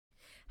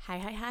Hi,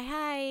 hi, hi,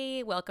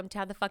 hi. Welcome to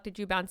How the Fuck Did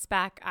You Bounce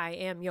Back? I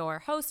am your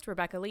host,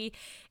 Rebecca Lee,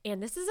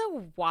 and this is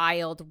a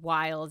wild,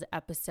 wild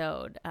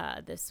episode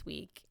this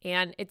week.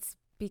 And it's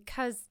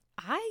because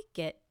I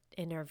get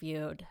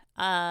interviewed.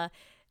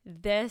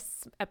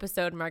 This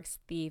episode marks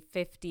the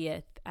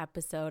 50th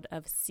episode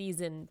of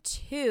season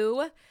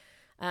 2.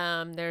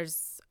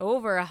 There's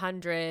over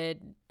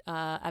 100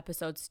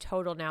 episodes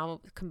total now,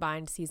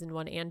 combined season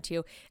 1 and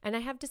 2, and I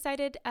have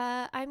decided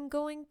I'm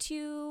going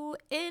to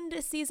end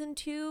season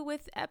 2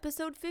 with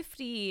episode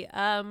 50.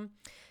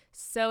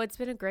 So it's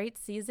been a great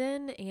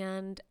season,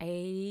 and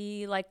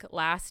like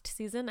last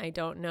season, I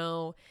don't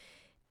know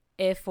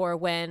if or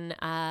when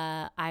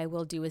I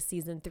will do a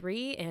season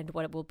 3 and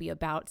what it will be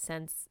about,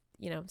 since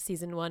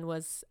season 1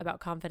 was about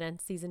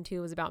confidence, season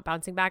 2 was about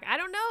bouncing back. I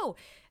don't know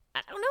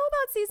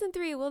about season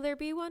 3. Will there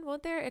be one?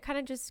 Won't there? It kind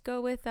of just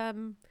go with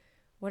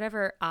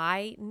whatever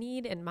I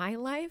need in my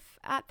life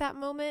at that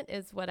moment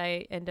is what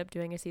I end up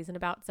doing a season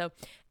about. So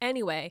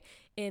anyway,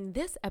 in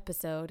this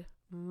episode,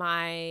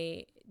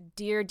 my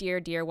dear, dear,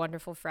 dear,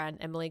 wonderful friend,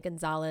 Emily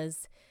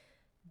Gonzalez,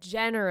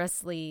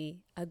 generously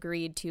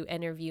agreed to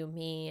interview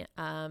me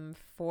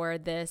for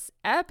this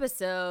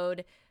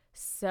episode.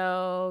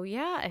 So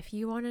yeah, if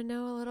you want to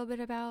know a little bit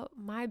about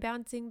my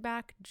bouncing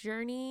back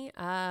journey,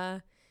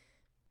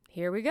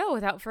 here we go.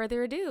 Without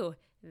further ado,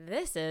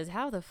 this is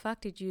How the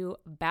Fuck Did You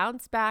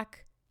Bounce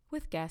Back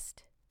with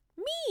guest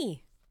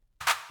me.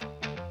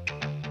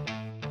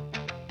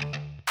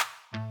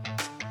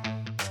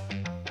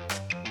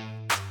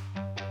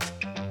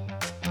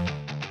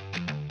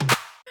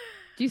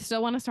 Do you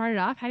still want to start it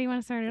off? How do you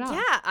want to start it off?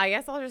 Yeah, I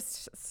guess I'll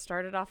just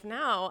start it off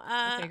now.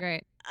 Okay,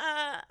 great.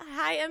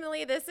 Hi,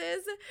 Emily. This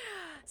is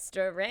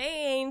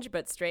strange,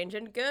 but strange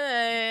and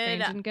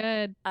good. Strange and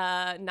good.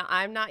 No,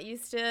 I'm not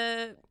used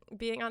to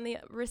being on the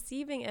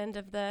receiving end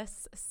of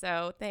this,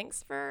 so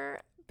thanks for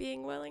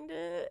being willing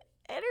to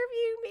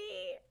interview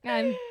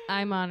me.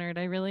 I'm honored.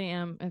 I really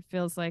am. It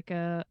feels like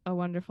a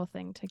wonderful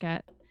thing to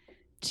get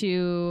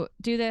to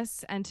do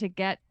this and to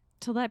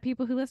let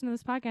people who listen to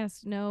this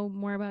podcast know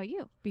more about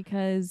you,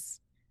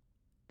 because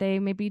they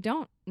maybe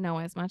don't know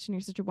as much, and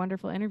you're such a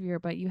wonderful interviewer,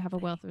 but you have a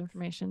wealth of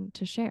information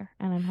to share,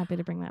 and I'm happy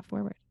to bring that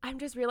forward. I'm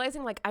just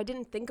realizing, I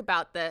didn't think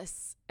about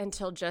this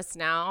until just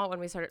now when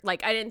we started.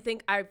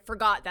 I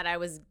forgot that I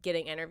was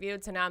getting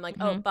interviewed. So now I'm like,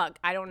 oh, fuck,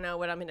 I don't know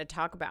what I'm going to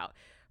talk about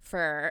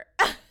for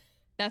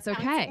That's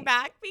okay.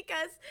 back,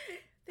 because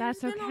there's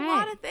been a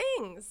lot of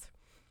things.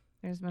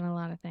 There's been a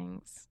lot of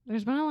things.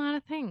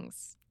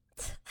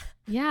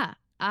 Yeah.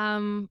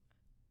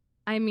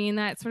 I mean,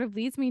 that sort of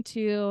leads me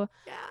to,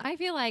 I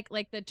feel like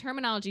the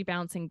terminology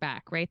bouncing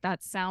back, right?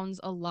 That sounds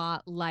a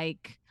lot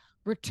like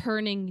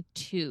returning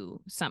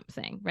to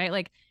something, right?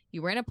 Like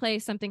you were in a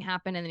place, something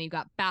happened, and then you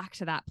got back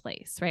to that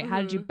place, right?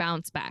 How did you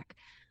bounce back?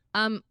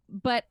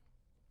 But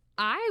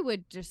I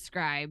would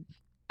describe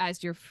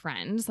as your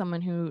friend,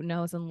 someone who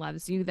knows and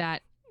loves you,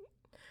 that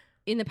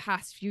in the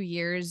past few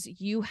years,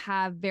 you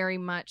have very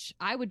much,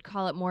 I would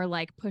call it more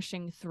like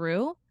pushing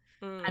through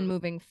and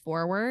moving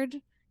forward.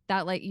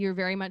 That you're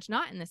very much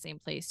not in the same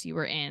place you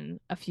were in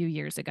a few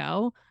years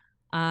ago.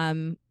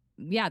 The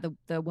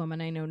woman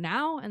I know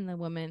now and the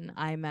woman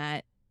I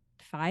met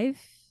 5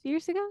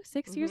 years ago,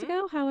 6 years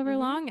ago, however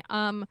long,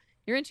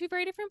 you're in two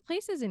very different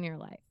places in your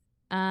life.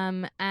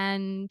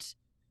 And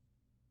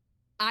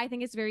I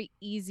think it's very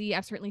easy.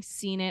 I've certainly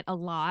seen it a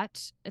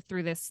lot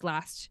through this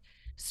last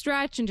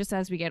stretch, and just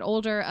as we get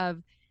older,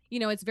 of,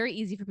 it's very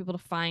easy for people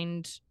to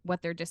find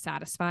what they're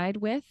dissatisfied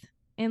with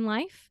in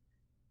life.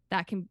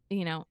 That can,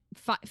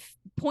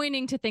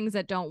 pointing to things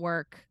that don't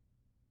work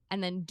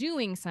and then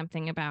doing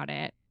something about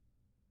it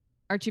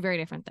are two very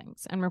different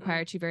things and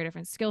require two very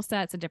different skill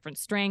sets and different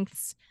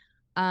strengths.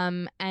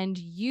 And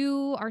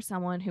you are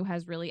someone who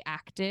has really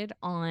acted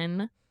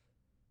on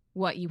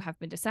what you have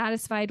been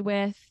dissatisfied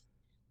with,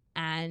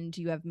 and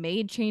you have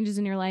made changes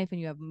in your life, and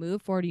you have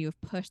moved forward, and you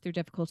have pushed through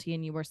difficulty,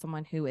 and you are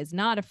someone who is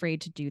not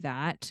afraid to do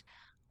that.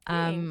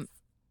 Thanks.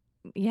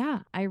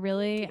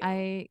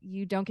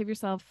 You don't give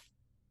yourself,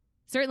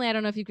 certainly, I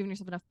don't know if you've given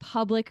yourself enough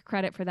public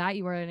credit for that.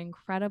 You are an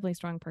incredibly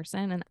strong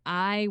person. And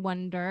I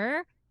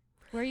wonder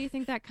where you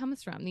think that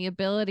comes from. The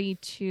ability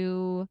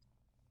to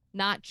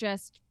not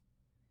just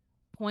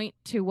point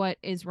to what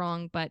is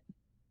wrong, but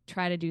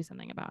try to do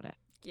something about it.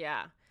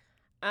 Yeah.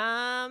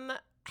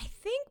 I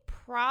think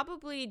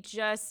probably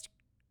just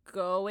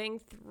going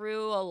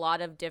through a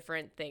lot of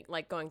different things,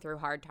 like going through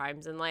hard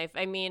times in life.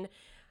 I mean,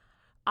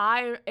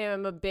 I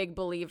am a big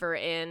believer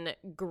in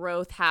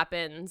growth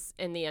happens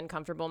in the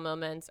uncomfortable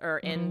moments, or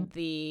in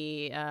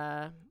the,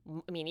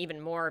 even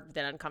more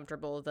than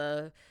uncomfortable,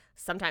 the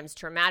sometimes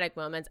traumatic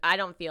moments. I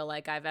don't feel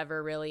like I've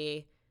ever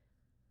really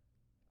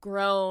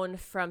grown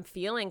from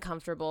feeling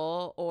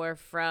comfortable or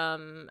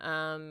from,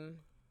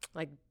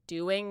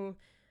 doing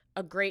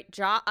a great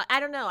job.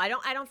 I don't know. I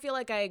don't feel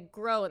like I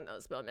grow in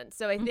those moments.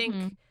 So I think,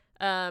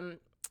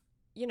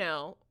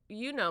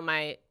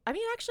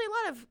 actually a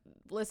lot of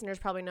listeners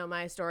probably know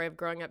my story of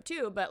growing up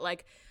too, but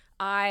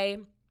I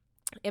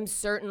am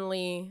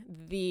certainly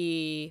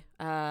the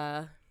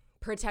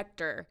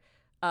protector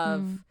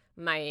of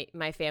my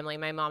family,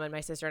 my mom and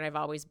my sister, and I've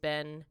always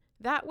been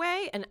that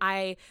way. And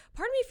part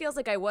of me feels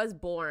like I was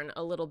born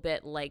a little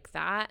bit like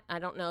that. I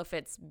don't know if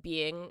it's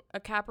being a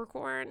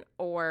Capricorn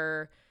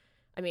or,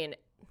 I mean,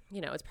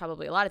 it's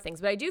probably a lot of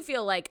things, but I do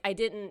feel like I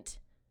didn't,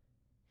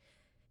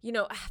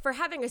 for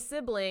having a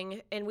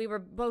sibling, and we were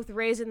both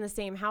raised in the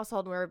same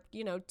household, and we're,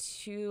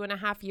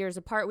 2.5 years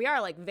apart. We are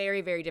like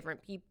very, very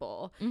different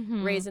people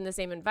raised in the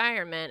same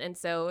environment. And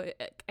so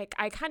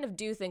I kind of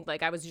do think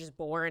like I was just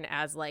born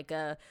as like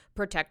a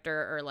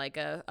protector or like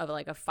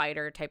a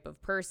fighter type of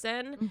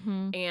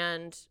person.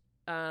 And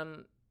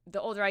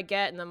the older I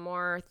get and the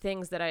more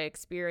things that I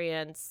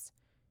experience,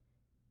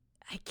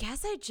 I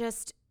guess I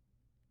just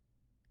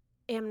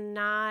am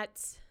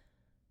not,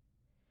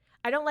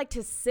 I don't like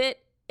to sit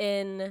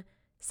in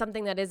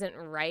something that isn't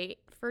right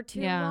for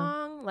too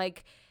long.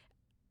 Like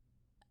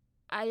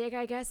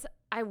I guess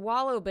I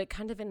wallow, but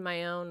kind of in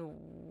my own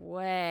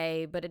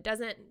way, but it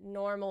doesn't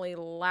normally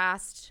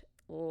last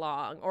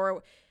long.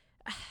 Or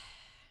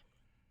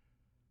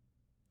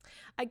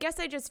I guess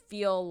I just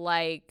feel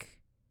like,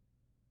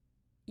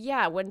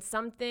 when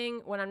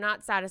I'm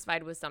not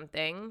satisfied with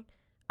something,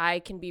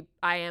 I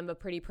am a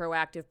pretty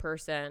proactive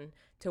person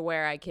to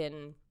where I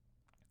can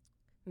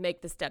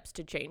make the steps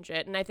to change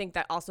it. And I think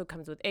that also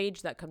comes with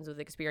age, that comes with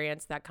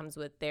experience, that comes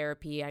with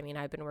therapy. I mean,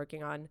 I've been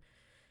working on,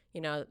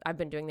 I've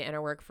been doing the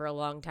inner work for a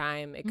long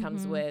time. It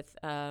comes with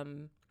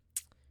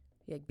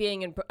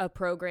being in a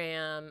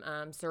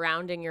program,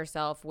 surrounding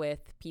yourself with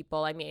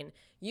people. I mean,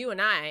 you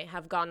and I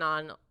have gone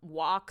on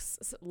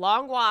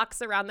long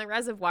walks around the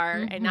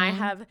reservoir, and I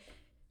have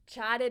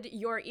chatted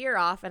your ear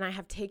off, and I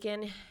have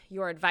taken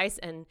your advice,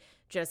 and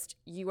just,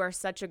 you are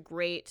such a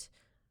great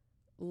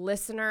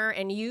listener,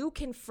 and you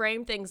can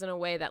frame things in a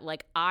way that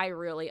like I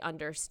really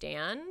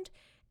understand.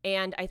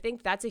 And I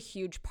think that's a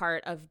huge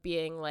part of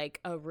being like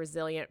a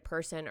resilient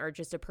person, or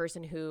just a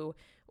person who,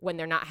 when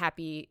they're not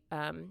happy,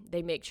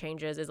 they make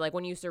changes, is like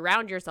when you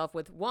surround yourself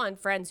with, one,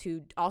 friends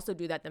who also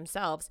do that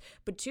themselves,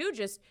 but two,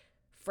 just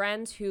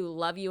friends who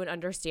love you and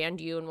understand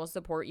you and will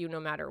support you no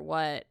matter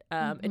what,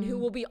 and who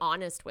will be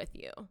honest with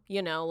you,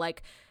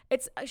 like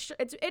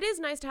it is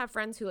nice to have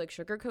friends who like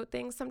sugarcoat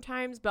things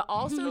sometimes, but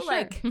also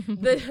like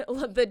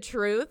the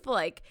truth,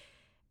 like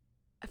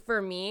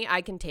for me,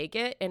 I can take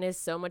it, and is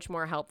so much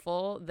more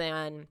helpful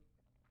than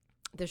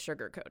the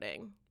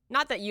sugarcoating.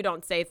 Not that you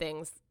don't say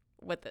things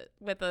with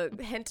a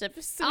hint of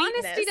sweetness.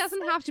 Honesty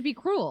doesn't have to be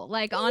cruel.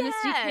 Like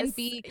honesty can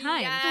be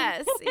kind.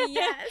 Yes,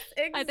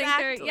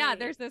 exactly. I think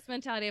there's this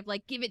mentality of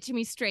like, give it to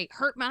me straight,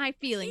 hurt my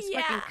feelings,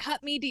 fucking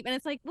cut me deep. And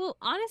it's like, well,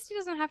 honesty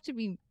doesn't have to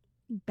be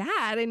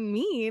bad and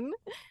mean.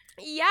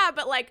 Yeah,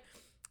 but like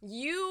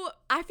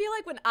I feel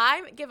like when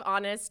I give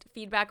honest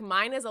feedback,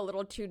 mine is a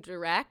little too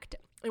direct.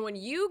 And when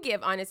you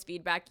give honest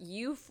feedback,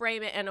 you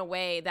frame it in a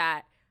way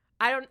that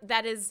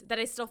that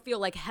I still feel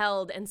like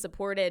held and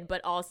supported, but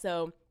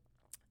also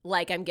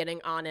like I'm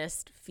getting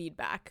honest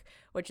feedback,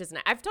 which is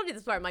nice. I've told you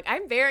this before. I'm like, I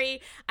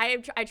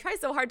try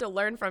so hard to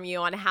learn from you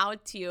on how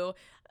to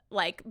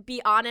like be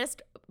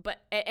honest,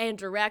 and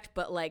direct,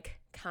 but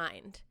like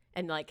kind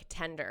and like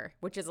tender,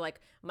 which is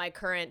like my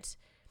current,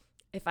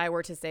 if I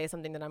were to say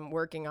something that I'm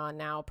working on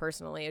now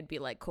personally, it'd be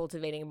like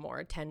cultivating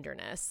more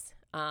tenderness,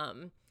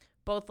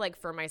 both like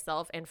for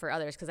myself and for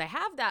others. Cause I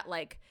have that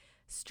like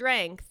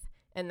strength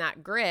and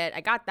that grit. I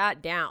got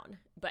that down,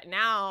 but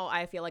now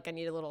I feel like I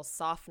need a little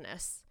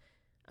softness.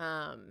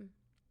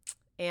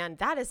 And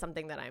that is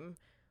something that I'm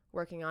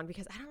working on,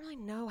 because I don't really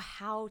know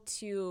how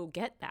to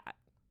get that.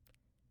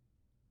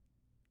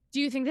 Do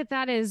you think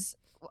that is,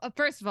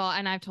 first of all,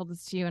 and I've told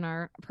this to you in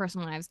our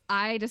personal lives,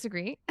 I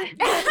disagree.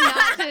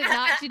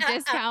 not to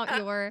discount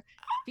your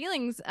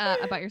feelings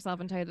about yourself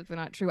and tell you that they're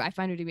not true. I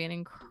find you to be an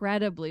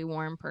incredibly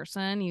warm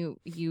person.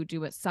 You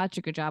do such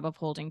a good job of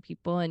holding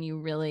people, and you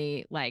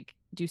really like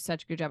do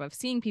such a good job of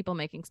seeing people,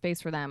 making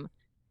space for them.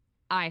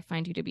 I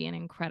find you to be an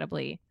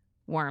incredibly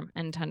warm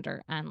and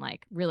tender and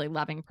like really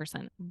loving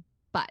person.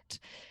 But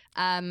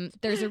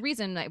there's a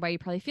reason why you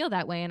probably feel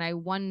that way, and I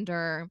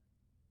wonder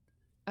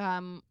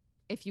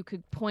if you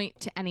could point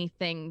to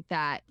anything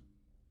that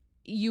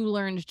you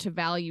learned to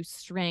value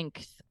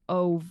strength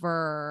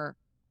over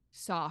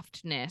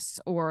softness,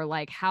 or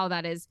like how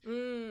that is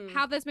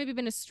how that's maybe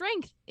been a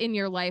strength in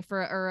your life,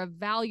 or a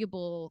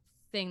valuable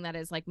thing that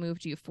has like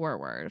moved you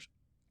forward.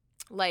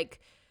 Like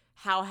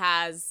how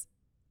has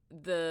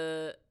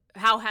the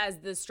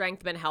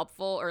strength been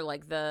helpful, or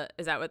like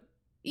is that what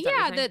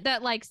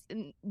that like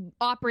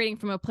operating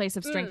from a place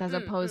of strength as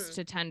opposed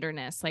to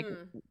tenderness, like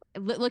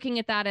looking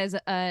at that as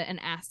an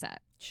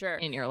asset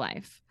in your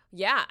life.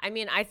 Yeah, I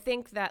mean, I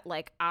think that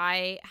like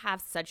I have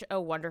such a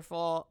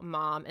wonderful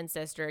mom and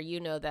sister.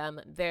 You know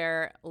them.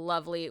 They're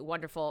lovely,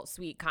 wonderful,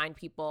 sweet, kind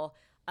people.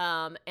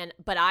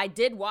 But I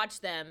did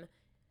watch them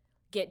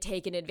get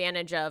taken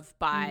advantage of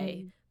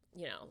by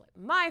like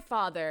my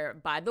father,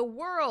 by the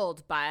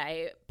world,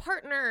 by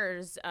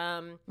partners.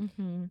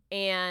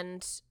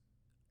 And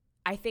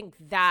I think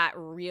that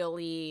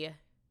really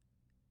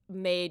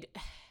made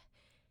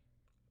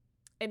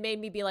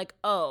me be like,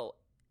 oh,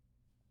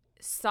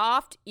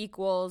 soft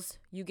equals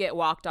you get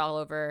walked all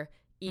over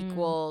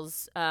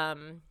equals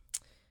or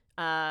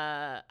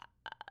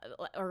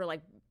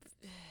like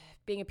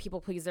being a people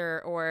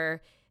pleaser,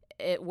 or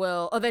it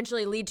will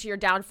eventually lead to your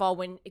downfall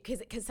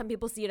because some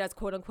people see it as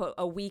quote unquote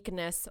a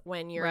weakness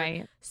when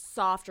you're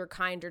soft or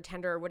kind or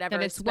tender or whatever.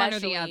 That it's one or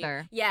the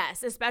other.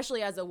 Yes,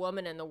 especially as a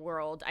woman in the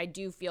world, I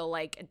do feel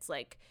like it's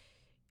like,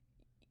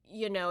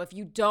 you know, if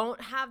you don't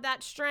have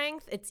that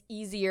strength, it's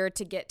easier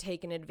to get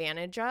taken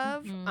advantage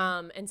of.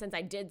 And since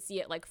I did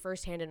see it like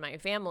firsthand in my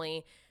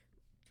family,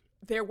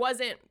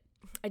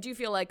 I do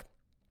feel like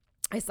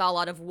I saw a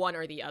lot of one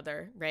or the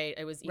other, right?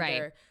 It was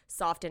either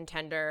soft and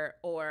tender,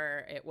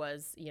 or it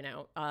was, you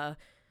know,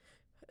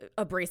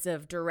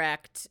 abrasive,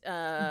 direct,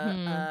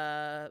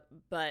 but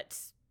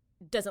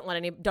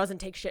doesn't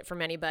take shit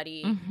from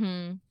anybody.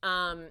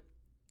 And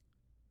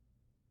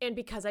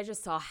because I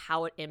just saw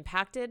how it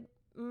impacted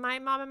my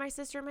mom and my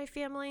sister and my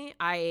family,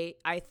 I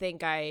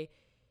think I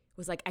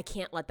was like, I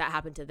can't let that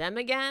happen to them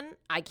again.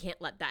 I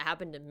can't let that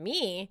happen to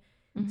me.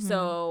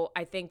 So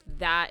I think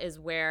that is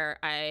where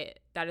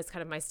that is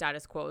kind of my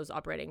status quo, is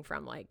operating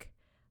from like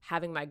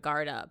having my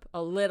guard up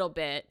a little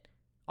bit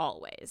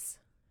always.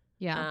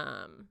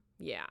 Yeah.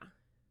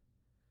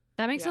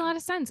 That makes a lot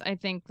of sense. I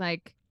think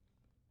like,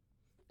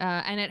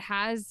 and it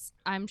has,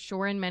 I'm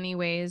sure in many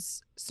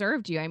ways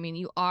served you. I mean,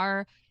 you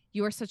are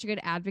such a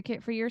good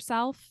advocate for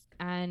yourself,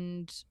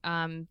 and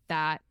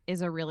that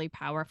is a really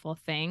powerful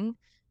thing.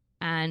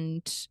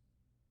 And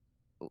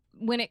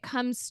when it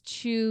comes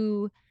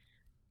to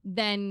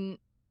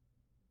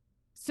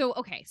so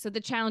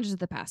the challenges of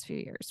the past few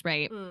years,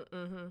 right?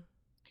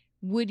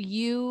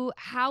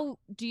 How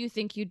do you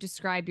think you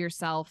describe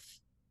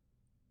yourself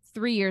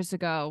 3 years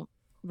ago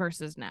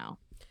versus now?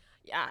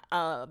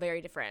 Yeah,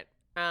 very different.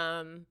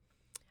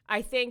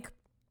 I think,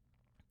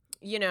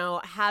 you know,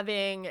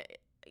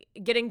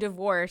 getting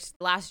divorced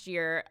last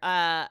year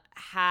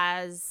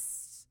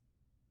has,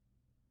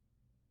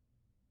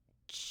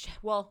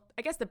 well,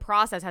 I guess the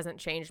process hasn't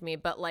changed me,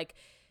 but like,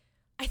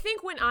 I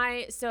think when you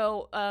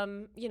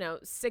know,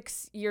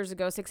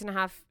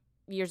 6.5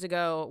 years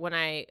ago, when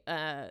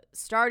I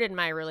started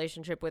my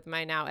relationship with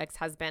my now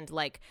ex-husband,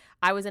 like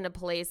I was in a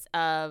place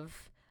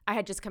of, I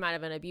had just come out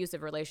of an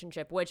abusive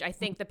relationship, which I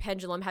think the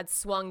pendulum had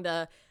swung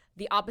the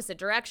opposite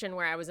direction,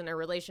 where I was in a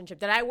relationship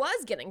that I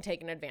was getting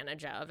taken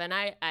advantage of, and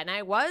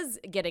I was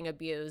getting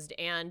abused,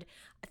 and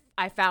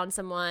I found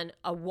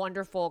a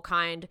wonderful,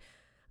 kind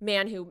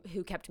man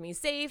who kept me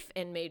safe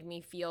and made me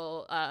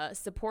feel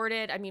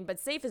supported. I mean, but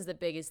safe is the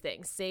biggest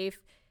thing,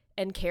 safe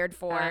and cared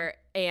for.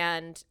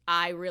 And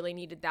I really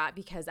needed that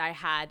because I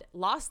had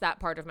lost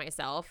that part of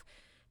myself.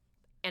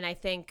 And I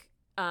think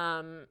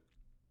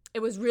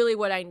it was really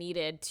what I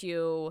needed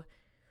to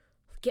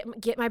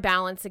get my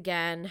balance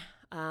again,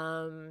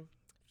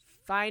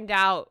 find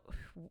out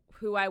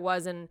who I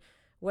was and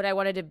what I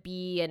wanted to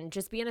be, and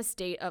just be in a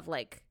state of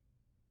like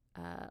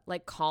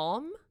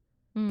calm.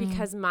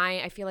 Because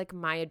I feel like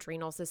my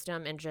adrenal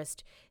system, and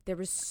just there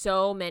was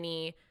so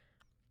many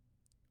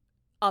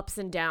ups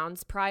and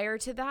downs prior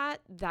to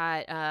that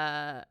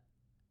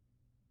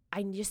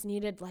I just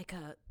needed like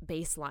a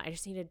baseline. I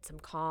just needed some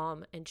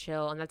calm and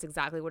chill, and that's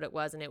exactly what it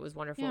was, and it was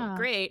wonderful and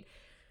great.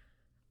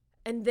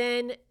 And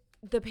then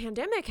the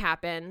pandemic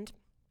happened,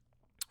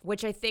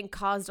 which I think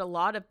caused a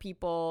lot of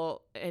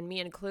people, and me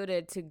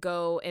included, to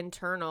go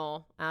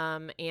internal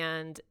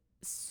and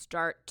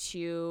start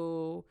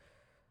to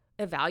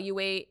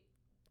evaluate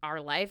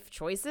our life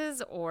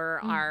choices,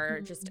 or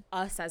our just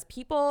us as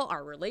people,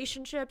 our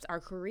relationships, our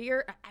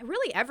career,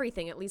 really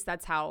everything. At least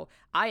that's how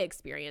I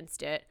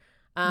experienced it.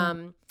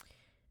 And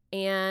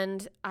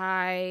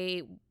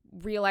I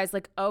realized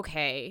like,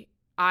 okay,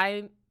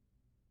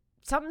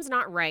 something's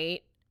not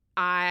right.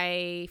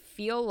 I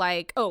feel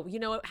like, you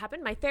know what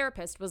happened? My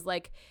therapist was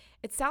like,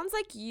 it sounds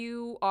like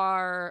you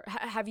are,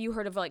 have you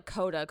heard of like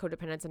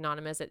Codependence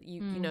Anonymous? You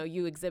know,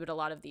 you exhibit a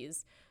lot of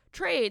these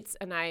traits.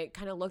 And I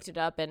kind of looked it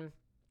up, and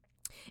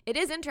it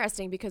is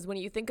interesting because when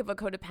you think of a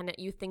codependent,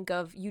 I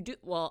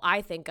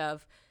think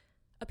of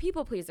a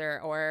people pleaser,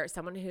 or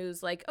someone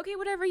who's like, okay,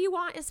 whatever you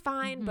want is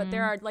fine. But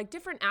there are like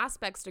different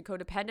aspects to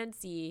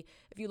codependency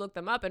if you look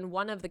them up. And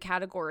one of the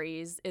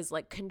categories is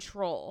like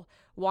control,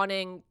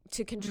 wanting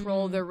to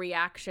control the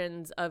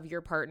reactions of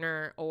your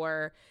partner,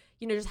 or,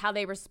 you know, just how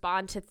they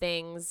respond to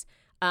things.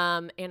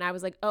 And I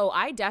was like,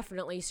 I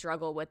definitely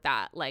struggle with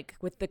that, like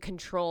with the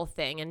control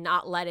thing and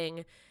not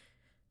letting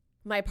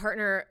my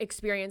partner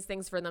experience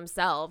things for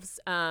themselves.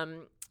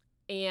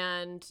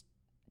 And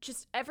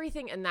just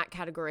everything in that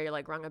category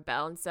like rung a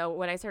bell. And so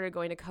when I started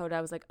going to Coda,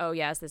 I was like, oh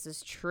yes, this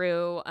is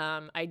true.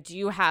 I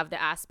do have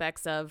the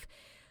aspects of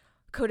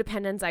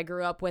codependence. I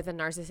grew up with a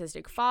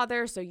narcissistic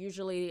father. So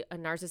usually a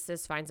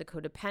narcissist finds a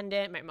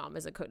codependent. My mom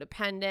is a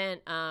codependent.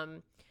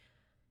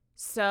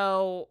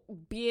 So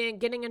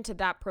getting into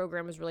that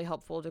program was really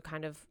helpful to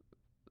kind of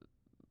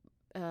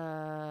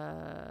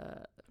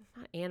not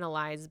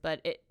analyze, but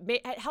it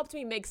helped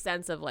me make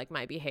sense of like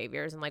my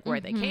behaviors and like where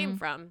they came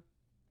from.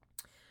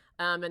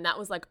 And that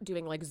was like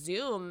doing like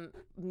Zoom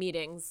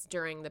meetings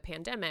during the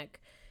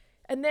pandemic.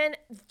 And then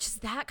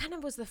just that kind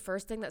of was the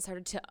first thing that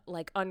started to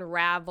like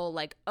unravel,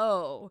 like,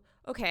 oh,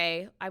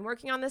 okay, I'm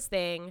working on this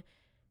thing.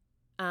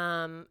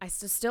 I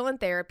still in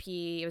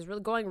therapy. It was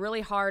really going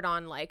really hard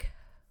on like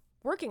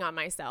working on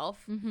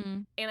myself.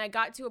 Mm-hmm. And I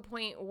got to a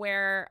point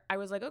where I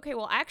was like, okay,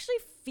 well, I actually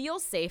feel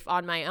safe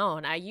on my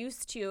own. I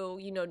used to,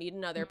 need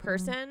another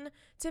person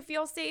to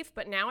feel safe,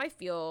 but now I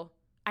feel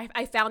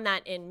I found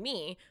that in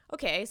me.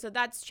 Okay, so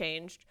that's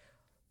changed.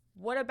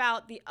 What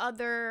about the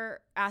other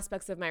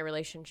aspects of my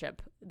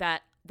relationship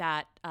that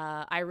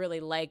I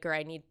really like or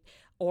I need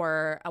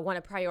or I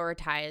want to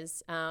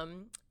prioritize?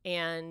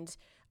 And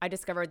I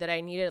discovered that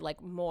I needed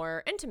like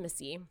more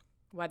intimacy,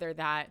 whether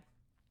that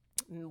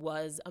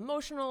was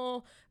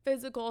emotional,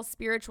 physical,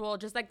 spiritual,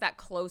 just like that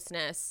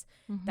closeness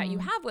that you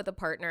have with a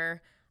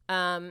partner.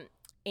 And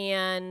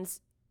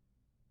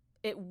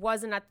it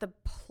wasn't at the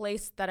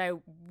place that I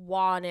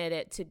wanted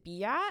it to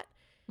be at.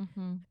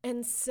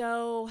 And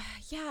so,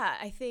 yeah,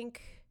 I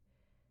think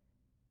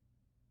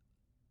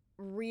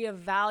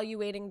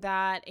reevaluating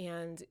that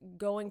and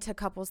going to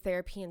couples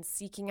therapy and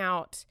seeking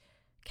out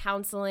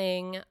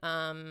counseling.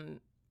 And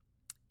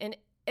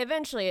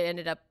eventually it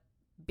ended up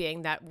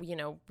being that, we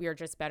were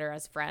just better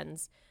as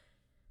friends,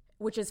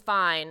 which is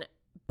fine.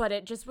 But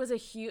it just was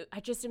I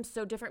just am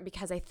so different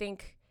because I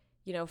think,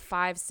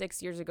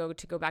 5-6 years ago,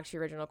 to go back to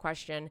your original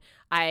question,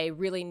 I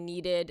really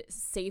needed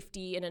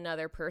safety in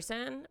another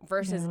person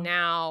versus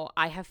now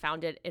I have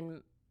found it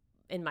in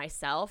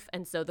myself.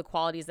 And so the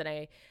qualities that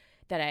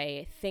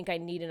I think I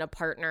need in a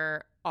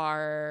partner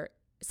are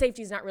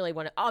safety is not really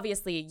one.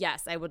 Obviously,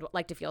 yes, I would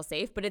like to feel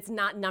safe, but it's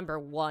not number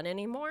one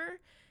anymore.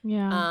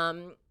 Yeah.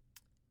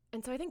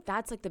 And so I think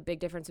that's like the big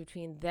difference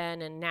between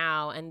then and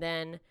now. And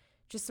then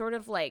just sort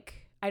of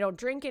like, I don't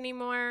drink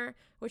anymore,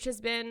 which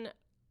has been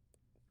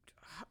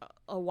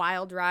a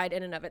wild ride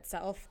in and of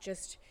itself,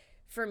 just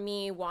for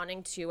me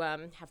wanting to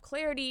have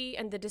clarity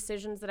and the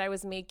decisions that I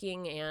was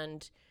making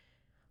and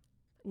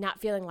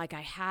not feeling like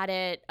I had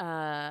it.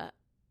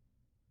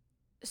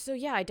 So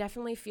yeah, I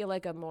definitely feel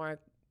like I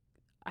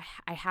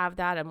have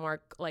that, a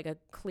more like a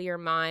clear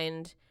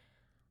mind.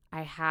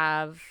 I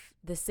have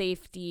the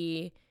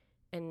safety,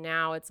 and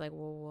now it's like,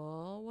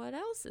 well, what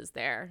else is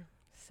there?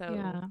 So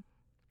Yeah.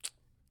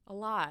 a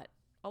lot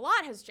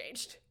has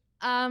changed.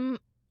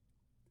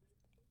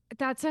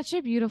 That's such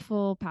a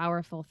beautiful,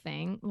 powerful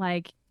thing.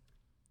 Like,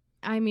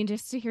 I mean,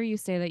 just to hear you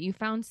say that you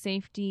found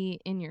safety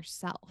in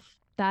yourself,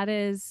 that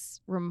is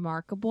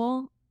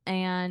remarkable.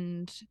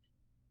 And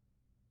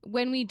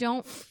when we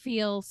don't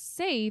feel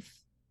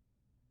safe,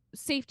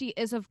 safety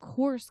is of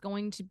course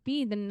going to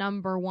be the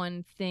number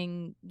one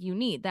thing you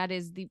need. That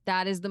is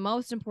the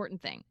most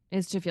important thing,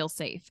 is to feel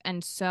safe.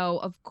 And so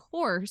of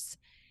course,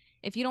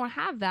 if you don't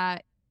have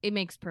that, it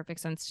makes perfect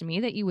sense to me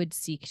that you would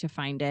seek to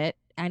find it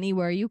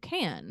anywhere you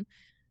can.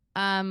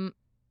 And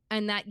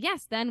that,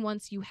 yes, then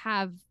once you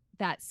have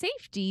that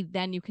safety,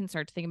 then you can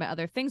start to think about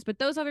other things, but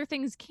those other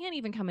things can't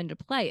even come into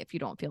play if you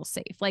don't feel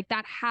safe. Like,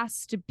 that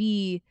has to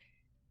be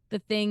the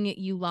thing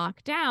you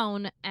lock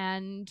down.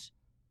 And,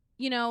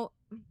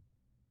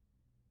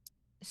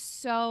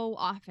 so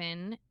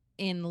often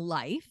in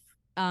life,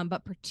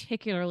 but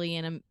particularly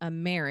in a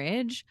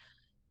marriage,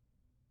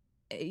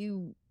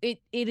 it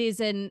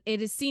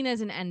is seen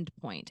as an end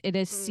point. It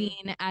is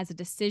seen as a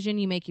decision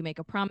you make. You make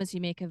a promise,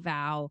 you make a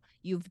vow,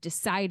 you've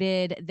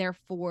decided,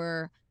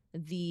 therefore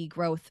the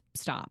growth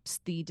stops,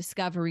 the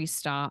discovery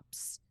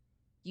stops.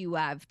 You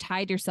have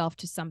tied yourself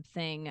to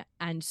something.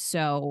 And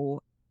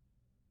so,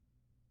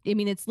 I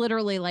mean, it's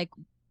literally like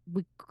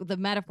the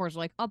metaphors are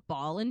like a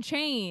ball and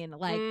chain,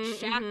 like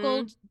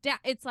shackled down.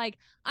 It's like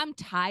I'm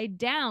tied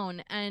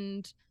down.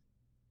 And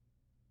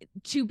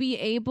to be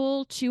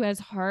able to, as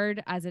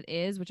hard as it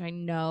is, which I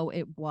know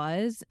it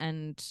was,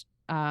 and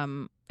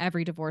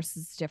every divorce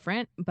is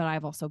different, but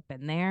I've also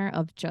been there,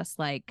 of just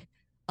like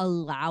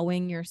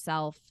allowing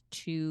yourself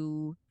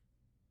to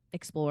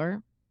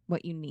explore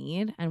what you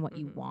need and what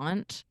you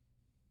want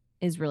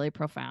is really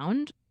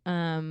profound.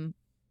 And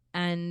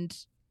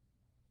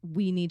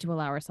we need to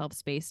allow ourselves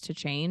space to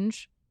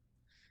change.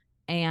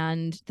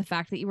 And the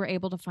fact that you were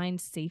able to find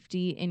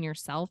safety in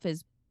yourself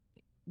is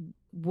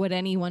what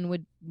anyone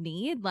would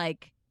need.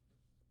 Like,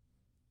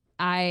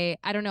 I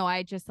don't know.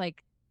 I just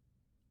like,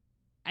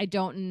 I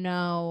don't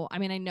know. I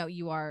mean, I know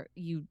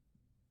you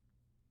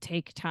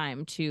take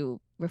time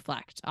to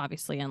reflect,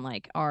 obviously, and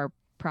like are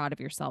proud of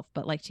yourself,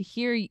 but like to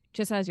hear,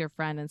 just as your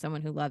friend and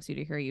someone who loves you,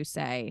 to hear you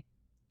say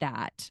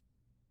that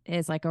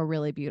is like a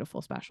really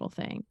beautiful, special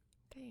thing.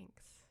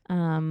 Thanks.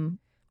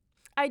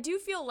 I do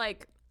feel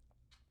like,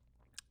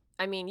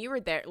 I mean, you were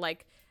there,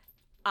 like,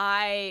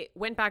 I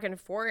went back and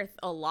forth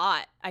a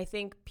lot. I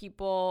think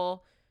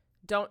people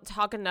don't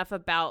talk enough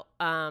about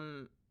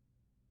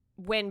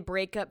when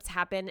breakups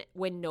happen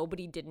when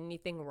nobody did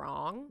anything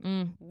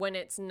wrong, when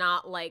it's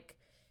not like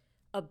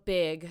a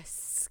big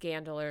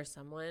scandal or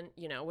someone,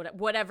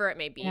 whatever it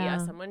may be,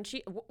 someone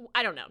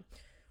I don't know,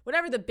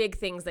 whatever the big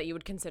things that you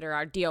would consider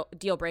are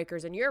deal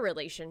breakers in your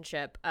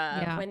relationship.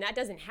 When that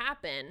doesn't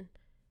happen,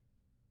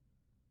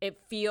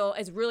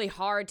 it's really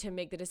hard to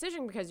make the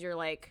decision, because you're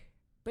like,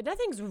 but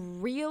nothing's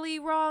really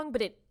wrong,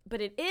 but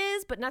it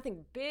is, but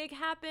nothing big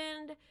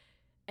happened.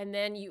 And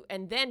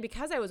then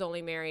because I was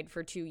only married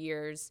for 2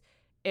 years,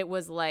 it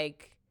was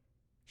like,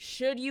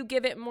 should you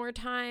give it more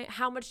time?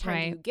 How much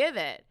time do you give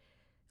it?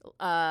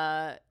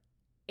 And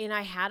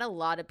I had a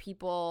lot of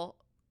people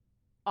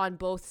on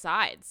both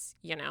sides,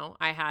 you know.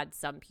 I had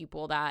some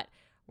people that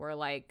were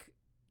like,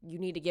 you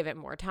need to give it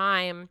more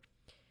time.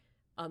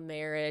 A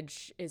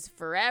marriage is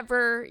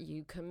forever.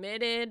 You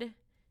committed.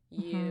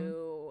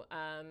 You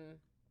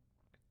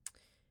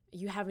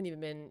you've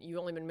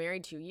only been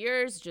married 2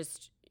 years.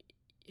 Just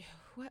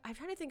what I'm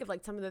trying to think of,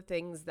 like, some of the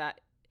things that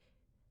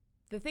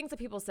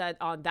people said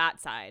on that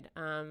side.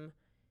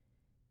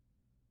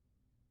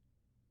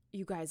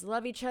 You guys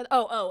love each other.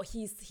 Oh,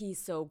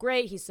 he's so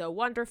great. He's so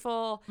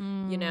wonderful.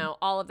 You know,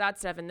 all of that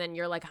stuff. And then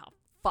you're like, oh,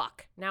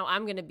 fuck. Now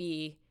I'm going to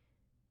be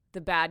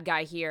the bad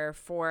guy here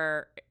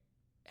for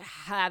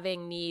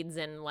having needs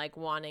and, like,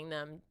 wanting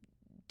them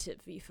to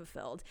be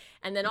fulfilled.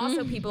 And then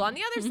also people on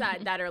the other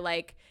side that are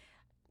like,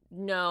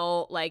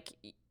 no, like,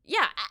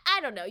 yeah, I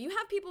don't know. You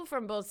have people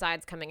from both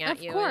sides coming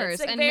at you. Of course.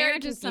 It's, like, and very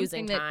marriage is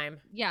something time.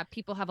 that, yeah,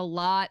 people have a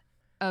lot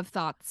of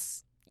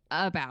thoughts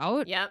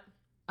about. Yep.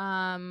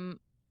 And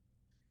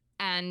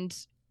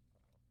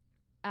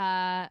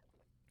yeah,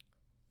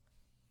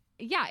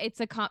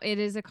 it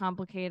is a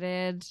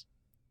complicated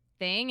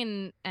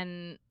thing,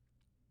 and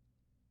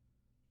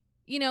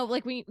you know,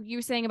 like you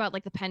were saying about,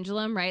 like, the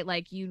pendulum, right?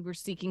 Like, you were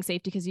seeking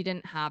safety because you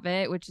didn't have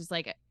it, which is,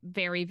 like,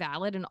 very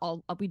valid, and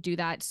we do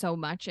that so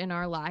much in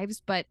our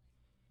lives. But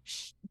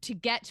to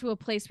get to a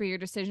place where your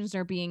decisions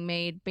are being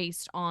made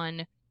based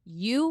on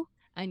you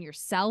and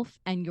yourself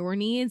and your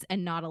needs,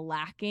 and not a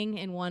lacking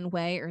in one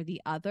way or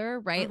the other,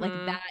 right?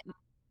 Like, that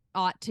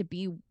ought to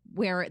be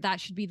where that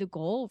should be the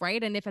goal,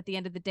 right? And if at the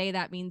end of the day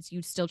that means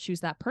you still choose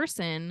that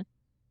person,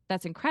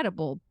 that's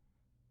incredible.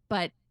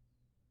 But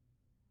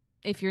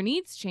if your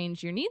needs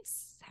change, your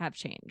needs have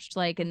changed.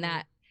 Like, and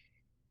that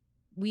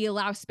we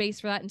allow space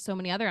for that in so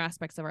many other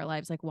aspects of our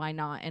lives. Like, why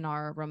not in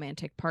our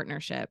romantic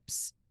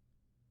partnerships?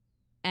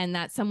 And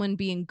that someone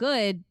being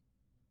good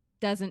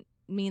doesn't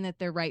mean that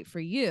they're right for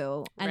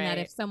you. And that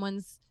if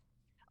someone's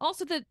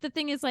also, the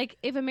thing is, like,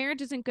 if a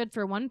marriage isn't good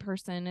for one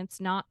person, it's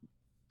not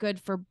good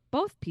for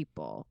both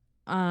people.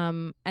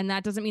 And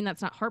that doesn't mean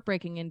that's not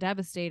heartbreaking and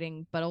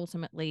devastating, but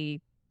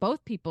ultimately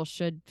both people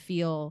should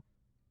feel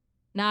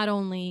not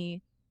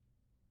only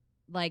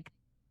like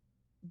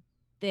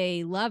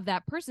they love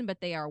that person, but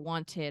they are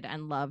wanted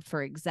and loved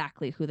for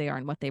exactly who they are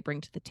and what they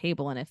bring to the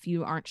table. And if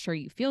you aren't sure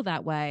you feel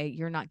that way,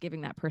 you're not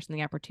giving that person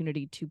the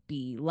opportunity to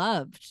be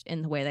loved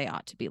in the way they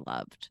ought to be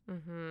loved.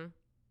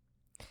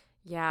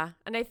 Yeah.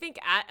 And I think,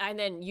 and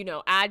then, you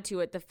know, add to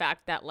it the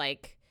fact that,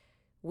 like,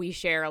 we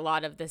share a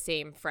lot of the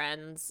same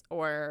friends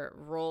or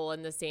roll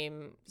in the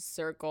same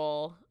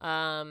circle.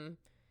 I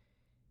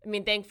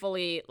mean,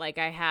 thankfully, like,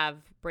 I have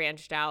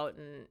branched out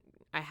and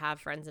I have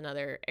friends in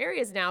other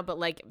areas now, but,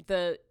 like,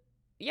 the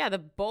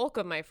bulk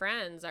of my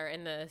friends are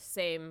in the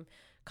same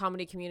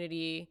comedy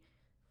community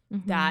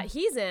that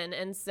he's in.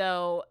 And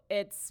so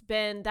that's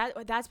been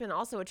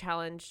also a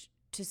challenge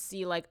to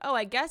see, like,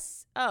 I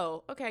guess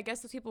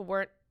those people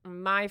weren't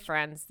my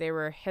friends. They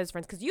were his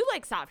friends. 'Cause you,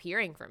 like, stop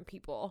hearing from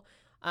people.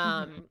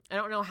 I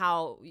don't know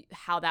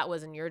how that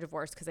was in your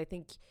divorce, because I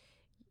don't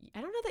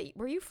know that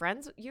were you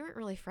friends? You weren't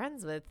really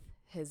friends with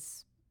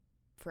his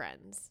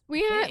friends.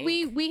 We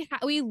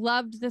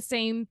loved the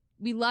same.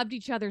 We loved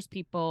each other's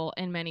people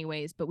in many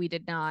ways, but we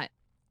did not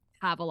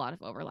have a lot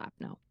of overlap.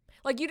 No,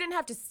 like, you didn't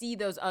have to see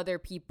those other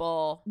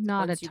people.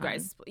 Not once a ton. You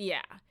guys,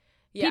 yeah.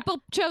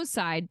 People chose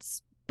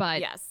sides,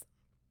 but yes,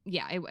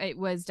 yeah, it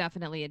was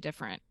definitely a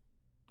different.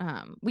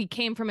 We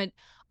came from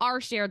our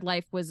shared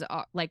life was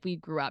like, we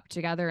grew up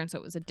together, and so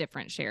it was a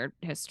different shared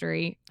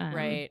history.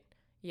 Right.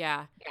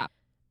 Yeah.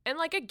 And,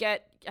 like,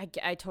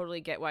 I totally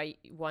get why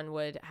one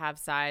would have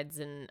sides,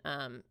 and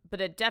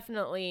but it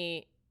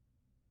definitely,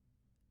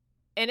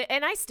 and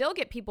I still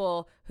get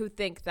people who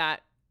think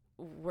that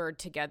we're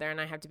together,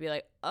 and I have to be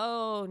like,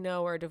 oh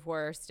no, we're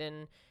divorced.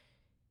 And,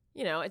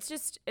 you know,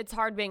 it's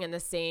hard being in the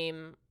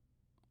same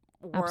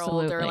world.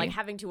 Absolutely. Or, like,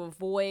 having to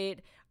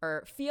avoid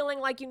or feeling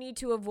like you need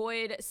to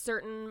avoid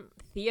certain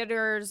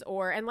theaters,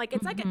 and, like,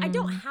 it's like, I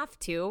don't have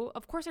to.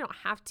 Of course I don't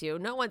have to.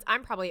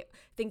 I'm probably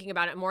thinking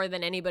about it more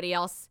than anybody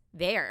else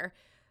there.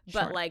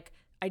 But sure. Like,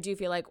 I do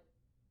feel like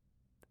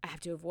I have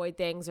to avoid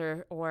things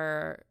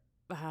or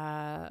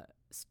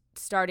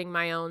starting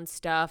my own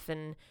stuff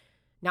and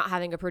not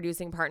having a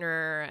producing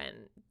partner.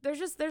 And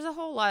there's a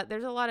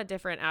lot of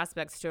different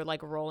aspects to,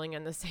 like, rolling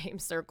in the same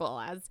circle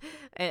as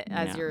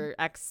your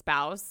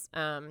ex-spouse.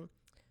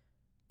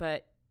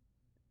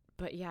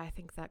 But yeah, I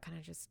think that kind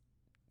of just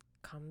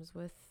comes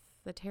with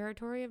the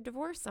territory of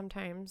divorce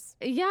sometimes.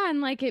 Yeah,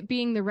 and, like, it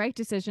being the right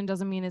decision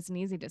doesn't mean it's an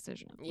easy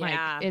decision.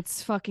 Yeah. Like,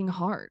 it's fucking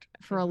hard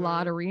for a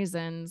lot of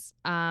reasons.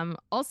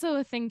 Also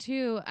a thing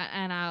too,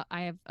 and I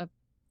have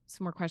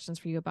some more questions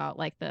for you about,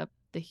 like, the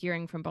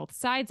hearing from both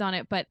sides on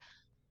it, but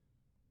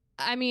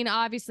I mean,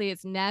 obviously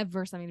it's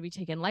never something to be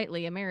taken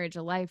lightly, a marriage,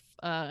 a life,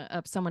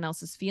 of someone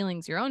else's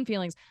feelings, your own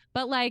feelings.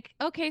 But like,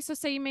 okay, so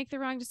say you make the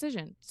wrong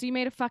decision. So you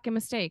made a fucking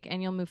mistake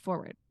and you'll move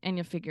forward and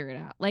you'll figure it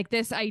out. Like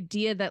this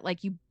idea that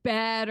like you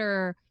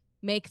better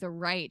make the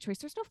right choice.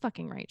 There's no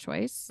fucking right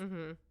choice.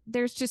 Mm-hmm.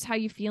 There's just how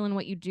you feel and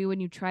what you do,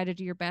 and you try to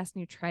do your best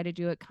and you try to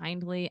do it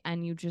kindly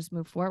and you just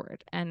move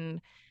forward.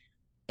 And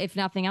if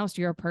nothing else,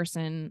 you're a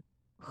person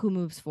who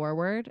moves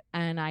forward.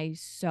 And I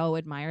so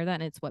admire that.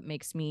 And it's what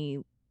makes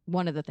me,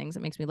 one of the things that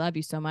makes me love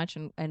you so much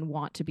and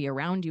want to be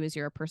around you, is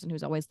you're a person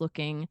who's always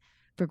looking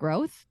for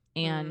growth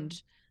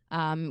and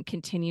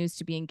continues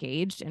to be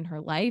engaged in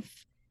her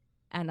life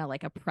and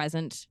like a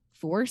present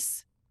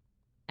force.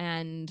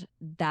 And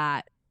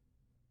that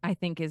I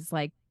think is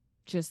like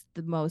just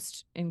the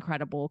most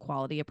incredible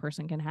quality a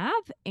person can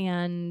have.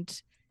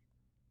 And,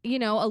 you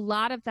know, a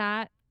lot of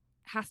that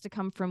has to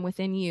come from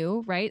within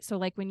you, right? So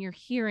like when you're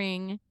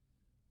hearing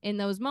in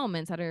those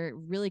moments that are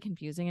really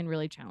confusing and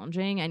really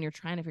challenging, and you're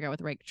trying to figure out what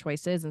the right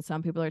choice is, and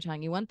some people are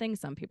telling you one thing,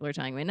 some people are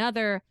telling you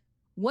another,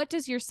 what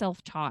does your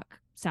self-talk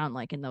sound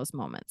like in those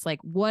moments? Like,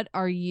 what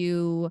are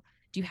you,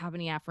 do you have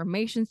any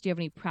affirmations? Do you have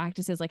any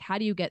practices? Like, how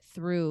do you get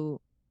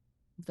through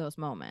those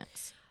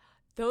moments?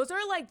 Those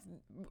are like,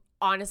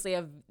 honestly,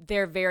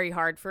 they're very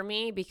hard for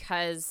me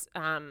because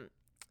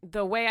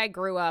the way I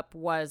grew up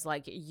was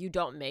like, you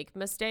don't make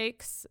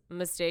mistakes.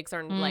 Mistakes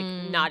are like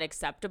not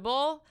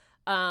acceptable.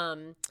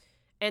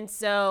 And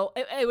so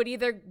it would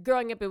either,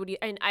 growing up,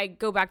 and I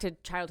go back to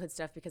childhood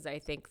stuff because I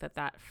think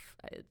that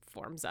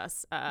forms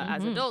us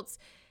as adults.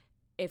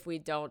 If we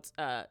don't,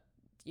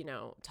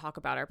 talk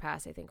about our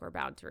past, I think we're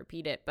bound to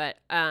repeat it. But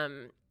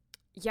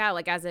yeah,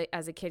 like as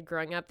a kid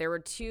growing up, there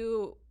were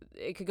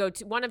it could go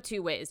to one of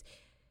two ways.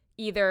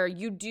 Either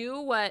you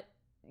do what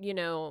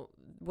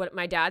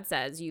my dad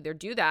says, you either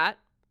do that.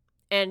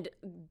 And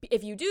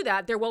if you do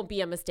that, there won't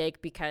be a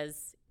mistake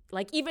because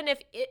like, even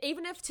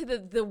if to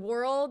the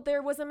world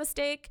there was a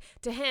mistake,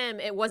 to him,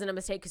 it wasn't a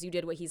mistake because you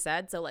did what he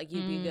said. So like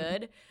you'd be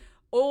good.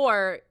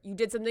 Or you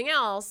did something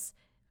else,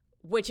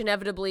 which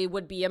inevitably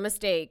would be a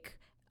mistake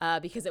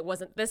because it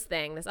wasn't this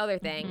other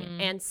thing.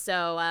 And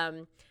so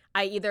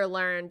I either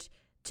learned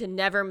to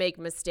never make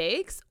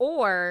mistakes,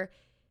 or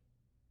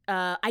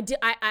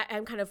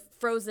I'm kind of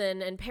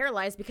frozen and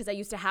paralyzed because I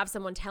used to have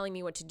someone telling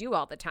me what to do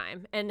all the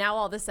time. And now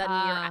all of a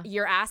sudden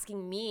you're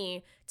asking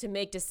me to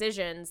make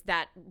decisions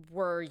that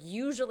were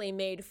usually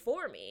made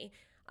for me.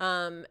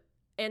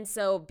 And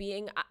so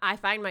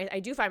I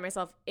do find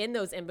myself in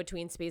those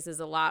in-between spaces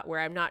a lot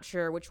where I'm not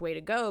sure which way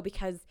to go,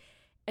 because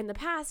in the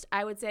past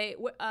I would say,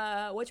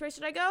 which way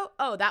should I go?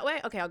 Oh, that way?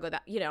 Okay, I'll go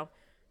that,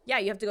 yeah,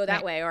 you have to go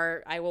that way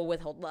or I will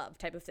withhold love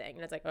type of thing.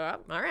 And it's like, oh,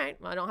 all right,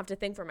 well, I don't have to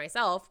think for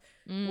myself,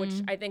 which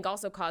I think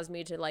also caused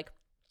me to like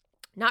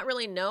not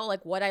really know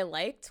like what I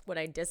liked, what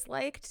I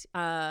disliked,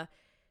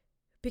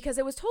 because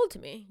it was told to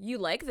me, you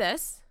like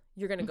this,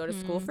 you're going to go to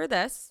school for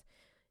this,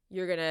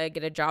 you're going to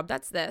get a job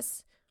that's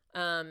this.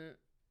 And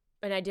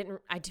I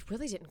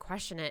really didn't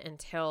question it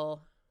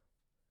until,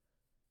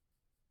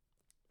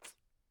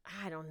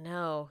 I don't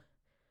know.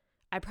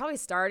 I probably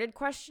started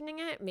questioning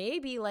it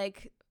maybe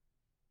like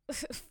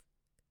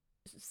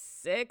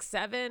 6,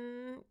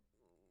 7,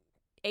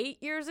 8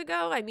 years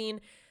ago. I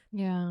mean,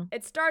 yeah, I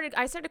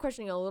started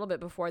questioning a little bit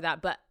before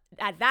that, but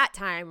at that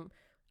time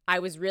I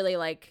was really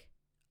like,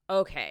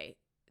 okay,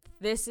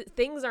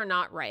 things are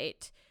not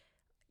right.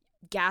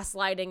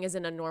 Gaslighting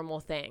isn't a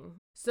normal thing.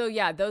 So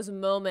yeah, those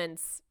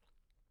moments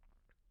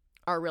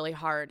are really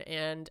hard,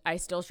 and I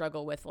still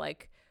struggle with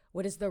like,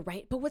 what's the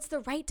right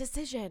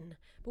decision?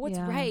 But what's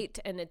right?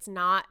 And it's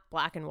not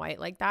black and white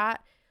like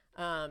that.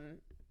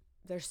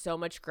 There's so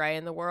much gray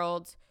in the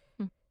world.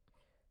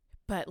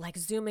 But like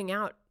zooming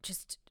out,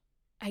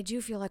 I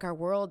do feel like our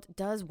world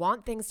does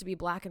want things to be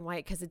black and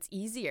white because it's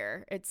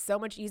easier. It's so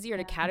much easier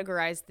to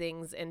categorize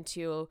things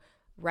into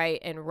right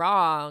and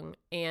wrong.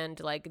 And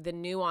like the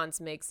nuance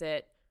makes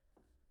it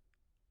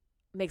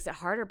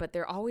harder, but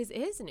there always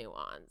is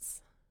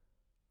nuance.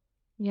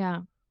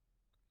 Yeah.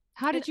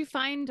 How did you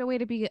find a way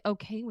to be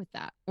okay with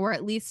that? Or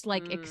at least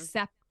like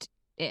accept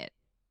it,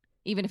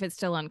 even if it's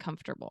still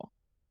uncomfortable?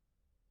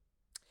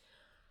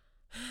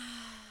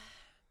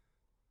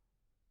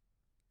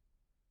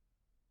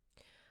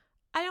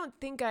 I don't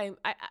think I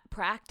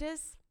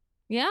practice.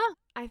 Yeah.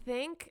 I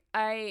think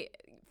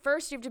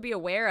first you have to be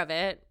aware of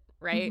it,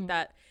 right?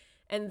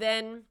 And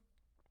then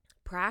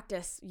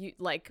practice, you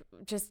like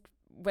just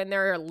when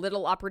there are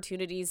little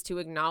opportunities to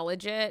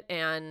acknowledge it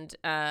and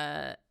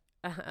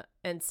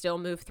still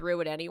move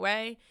through it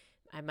anyway.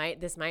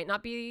 This might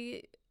not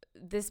be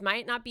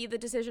the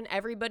decision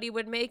everybody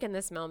would make in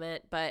this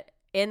moment, but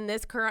in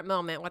this current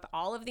moment with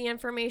all of the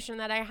information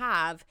that I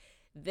have,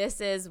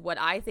 this is what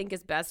I think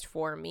is best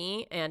for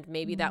me, and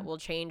maybe that will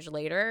change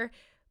later.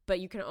 But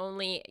you can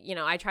only,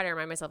 I try to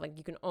remind myself, like,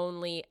 you can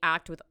only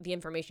act with the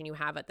information you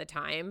have at the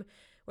time,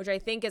 which I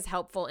think is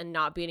helpful in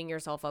not beating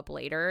yourself up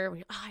later.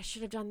 I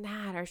should have done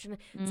that, or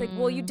shouldn't. It's like,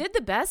 well, you did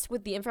the best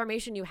with the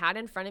information you had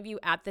in front of you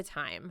at the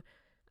time.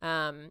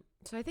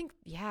 So I think,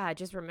 yeah,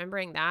 just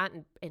remembering that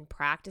and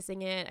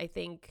practicing it. I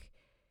think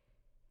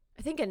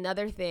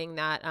another thing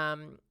that,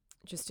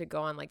 just to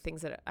go on like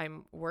things that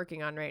I'm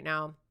working on right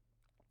now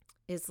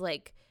is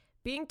like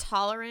being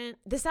tolerant.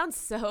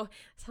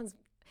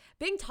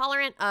 Being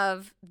tolerant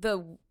of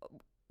the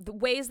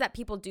ways that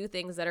people do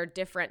things that are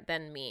different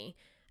than me.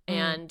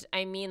 And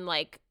I mean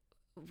like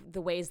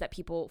the ways that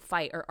people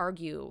fight or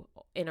argue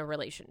in a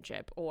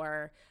relationship,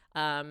 or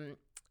even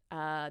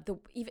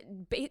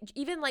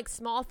like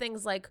small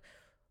things like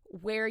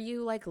where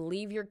you like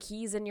leave your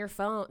keys in your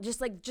phone,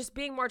 just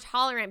being more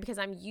tolerant, because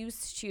I'm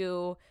used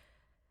to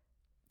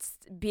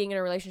being in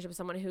a relationship with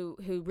someone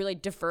who really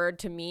deferred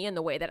to me in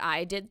the way that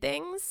I did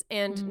things.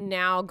 And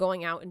now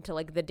going out into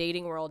like the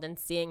dating world and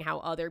seeing how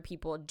other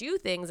people do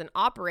things and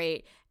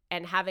operate,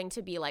 and having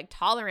to be like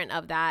tolerant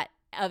of that,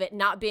 of it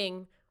not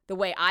being the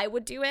way I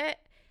would do it,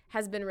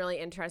 has been really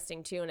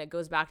interesting too. And it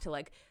goes back to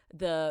like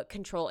the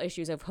control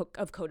issues of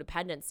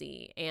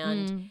codependency.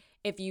 And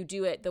if you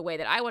do it the way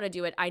that I want to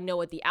do it, I know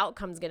what the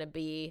outcome's going to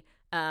be.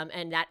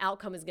 And that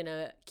outcome is going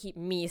to keep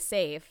me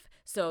safe.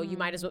 So you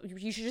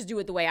should just do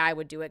it the way I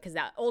would do it, because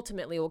that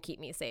ultimately will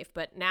keep me safe.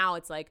 But now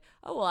it's like,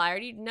 oh, well, I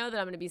already know that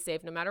I'm going to be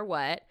safe no matter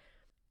what.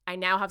 I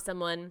now have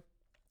someone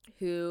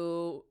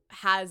who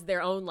has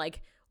their own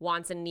like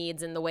wants and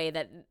needs in the way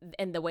that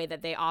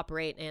they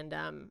operate.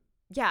 And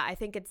yeah, I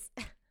think it's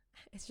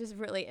just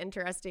really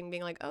interesting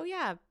being like, oh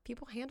yeah,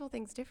 people handle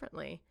things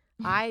differently.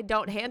 They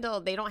don't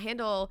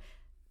handle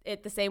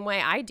it the same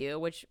way I do,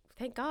 which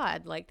thank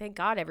God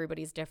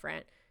everybody's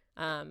different.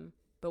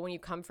 But when you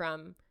come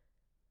from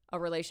a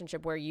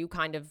relationship where you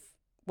kind of,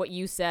 what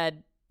you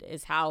said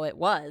is how it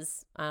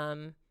was,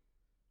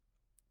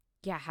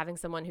 yeah, having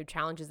someone who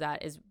challenges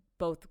that is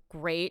both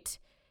great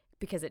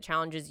because it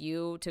challenges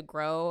you to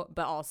grow,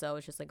 but also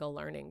it's just like a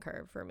learning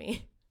curve for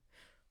me.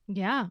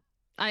 Yeah.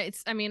 I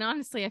mean,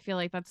 honestly, I feel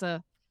like that's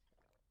a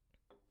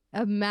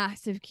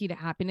massive key to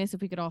happiness. If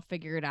we could all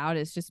figure it out,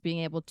 is just being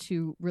able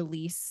to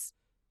release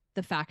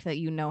the fact that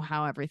you know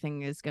how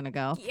everything is going to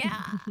go.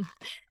 Yeah.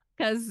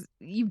 Because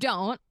you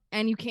don't,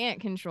 and you can't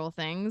control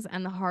things.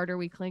 And the harder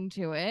we cling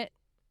to it,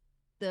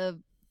 the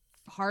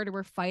harder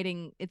we're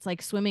fighting. It's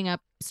like swimming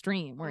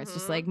upstream, where it's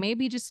just like,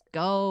 maybe just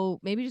go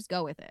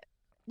with it.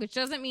 Which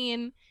doesn't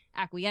mean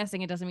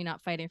acquiescing. It doesn't mean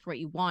not fighting for what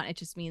you want. It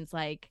just means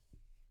like,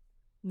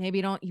 maybe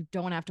you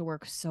don't have to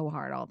work so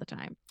hard all the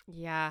time.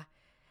 Yeah.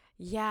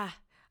 Yeah.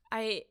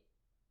 I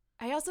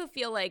also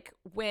feel like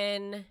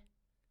when,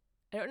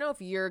 I don't know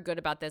if you're good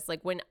about this,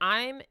 like when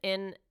I'm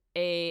in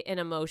an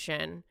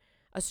emotion,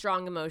 a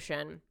strong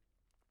emotion,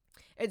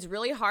 it's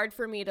really hard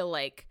for me to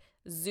like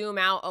zoom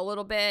out a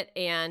little bit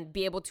and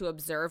be able to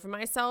observe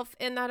myself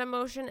in that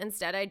emotion.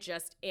 Instead,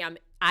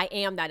 I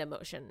am that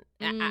emotion.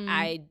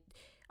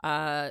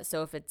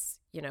 So if it's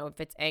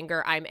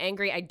anger, I'm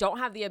angry. I don't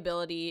have the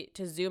ability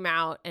to zoom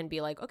out and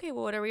be like, okay,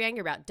 well, what are we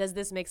angry about? Does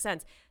this make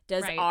sense?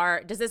 Does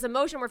this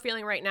emotion we're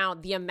feeling right now,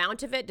 the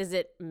amount of it, does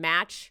it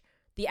match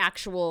the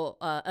actual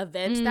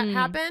event that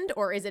happened,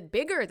 or is it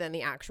bigger than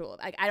the actual?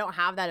 Like, I don't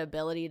have that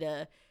ability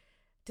to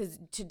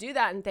do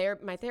that. And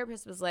my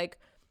therapist was like,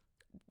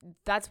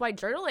 that's why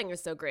journaling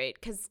is so great.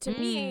 Because to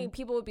me,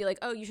 people would be like,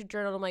 oh, you should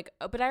journal. I'm like,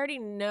 oh, but I already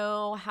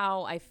know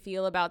how I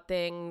feel about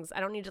things. I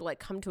don't need to like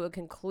come to a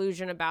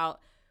conclusion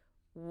about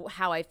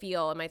how I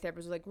feel. And my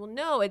therapist was like, well,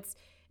 no, it's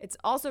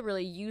also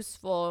really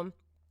useful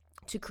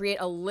to create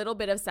a little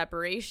bit of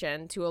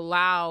separation, to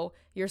allow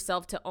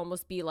yourself to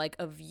almost be like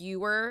a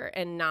viewer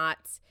and not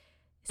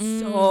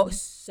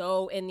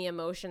so in the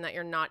emotion that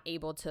you're not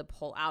able to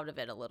pull out of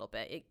it a little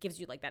bit. It gives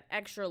you like that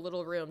extra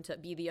little room to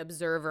be the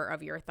observer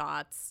of your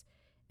thoughts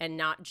and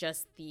not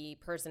just the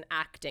person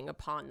acting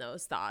upon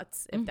those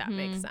thoughts, if that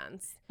makes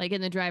sense. Like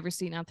in the driver's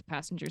seat, not the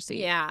passenger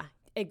seat. Yeah,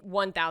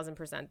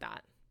 1,000%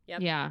 that.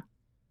 Yep. Yeah.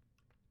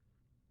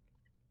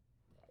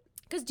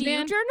 Because do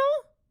you journal?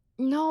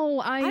 No,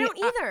 I don't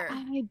either.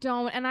 I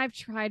don't, and I've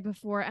tried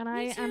before, and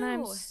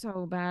I'm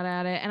so bad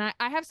at it, and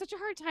I have such a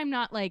hard time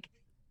not like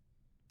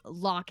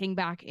locking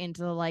back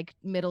into the like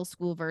middle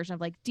school version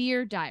of like,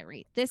 dear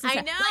diary, this is I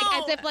know,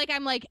 like, as if like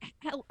I'm like,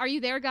 are you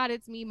there, God?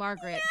 It's me,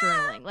 Margaret,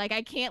 journaling. Like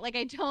I can't, like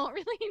I don't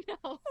really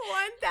know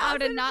 1,000% how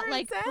to not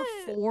like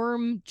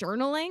perform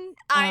journaling.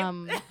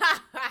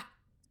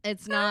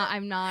 It's not.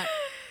 I'm not.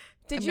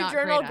 Did you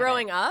journal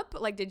growing up?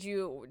 Like,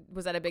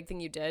 was that a big thing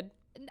you did?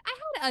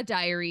 I had a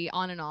diary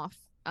on and off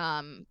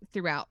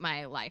throughout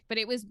my life, but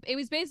it was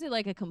basically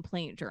like a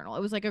complaint journal.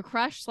 It was like a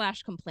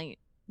crush/complaint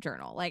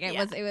journal. Like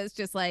it was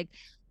just like,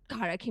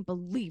 God, I can't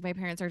believe my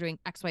parents are doing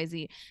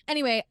XYZ.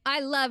 Anyway,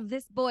 I love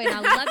this boy and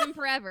I'll love him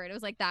forever. It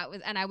was like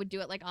and I would do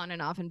it like on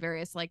and off in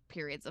various like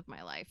periods of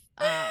my life.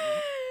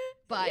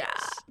 But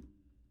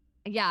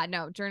yeah,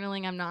 no,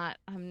 journaling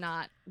I'm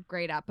not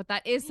great at, but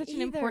that is such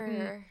an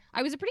important.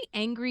 I was a pretty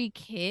angry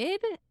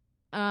kid.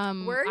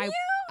 Were you?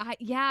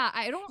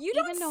 I don't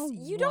even know.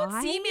 You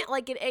don't seem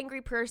like an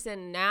angry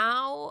person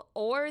now,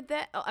 or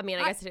that. I mean,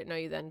 I guess I didn't know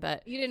you then,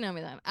 but you didn't know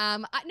me then. I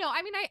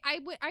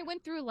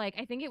went through like,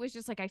 I think it was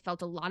just like I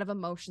felt a lot of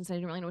emotions. I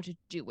didn't really know what to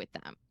do with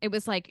them. It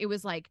was like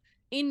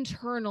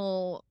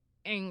internal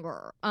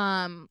anger.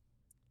 And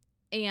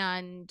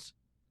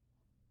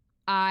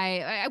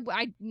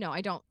no,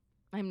 I don't.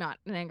 I'm not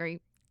an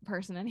angry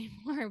person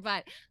anymore.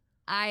 But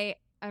I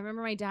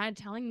remember my dad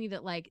telling me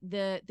that like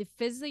the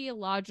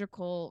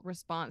physiological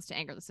response to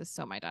anger. This is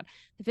so my dad.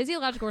 The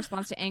physiological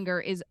response to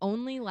anger is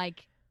only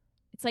like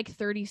it's like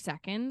 30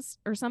 seconds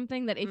or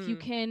something. That if you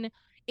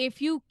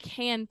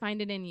can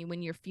find it in you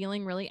when you're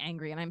feeling really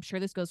angry, and I'm sure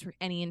this goes for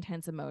any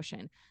intense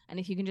emotion, and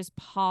if you can just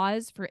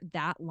pause for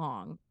that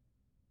long,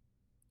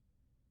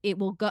 it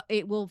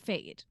will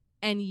fade,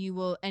 and you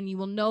will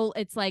know.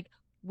 It's like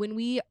when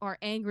we are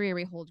angry or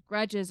we hold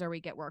grudges or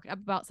we get worked up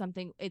about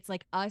something, it's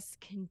like us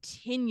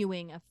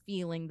continuing a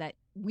feeling that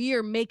we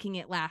are making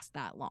it last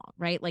that long,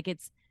 right? Like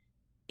it's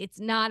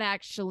not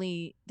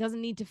actually, doesn't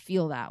need to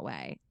feel that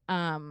way.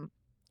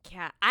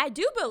 Yeah, I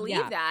do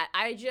believe that.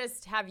 I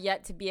just have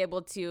yet to be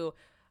able to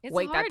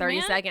wait hard, that 30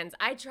 man. seconds.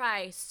 I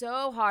try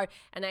so hard,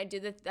 and I do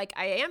the like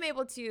I am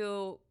able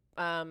to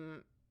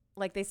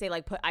like they say,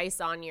 like put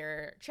ice on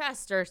your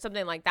chest or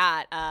something like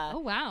that. Oh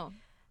wow.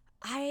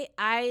 I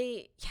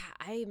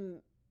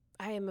am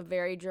a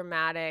very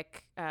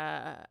dramatic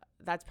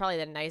that's probably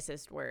the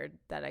nicest word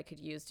that I could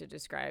use to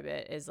describe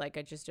it, is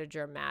like just a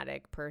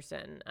dramatic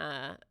person.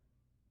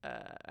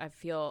 I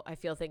feel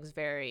things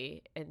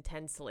very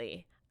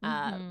intensely,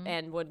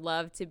 and would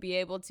love to be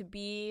able to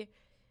be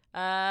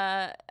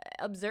an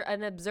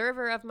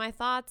observer of my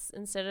thoughts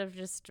instead of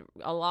just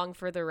along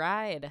for the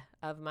ride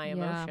of my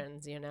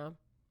emotions, you know?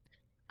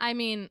 I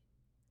mean,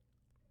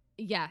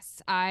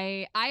 yes,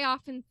 I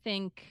often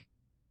think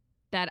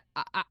that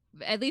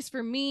at least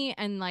for me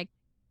and like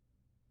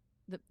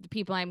the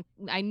people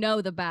I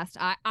know the best,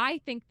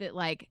 I think that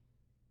like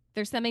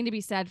there's something to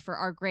be said for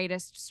our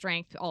greatest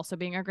strength also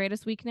being our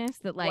greatest weakness.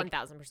 That like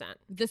 1000%.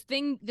 The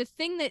thing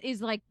that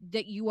is like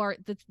that you are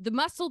the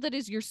muscle that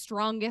is your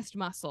strongest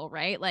muscle,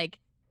 right? Like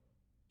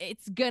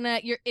it's gonna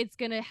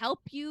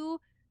help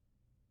you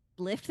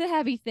lift the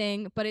heavy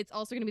thing, but it's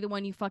also gonna be the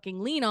one you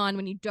fucking lean on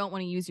when you don't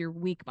want to use your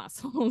weak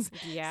muscles.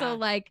 Yeah. So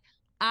like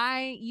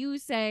you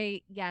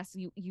say yes,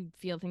 you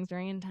feel things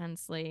very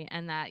intensely,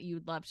 and that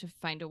you'd love to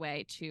find a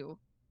way to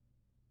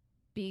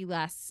be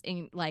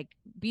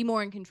be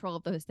more in control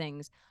of those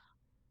things.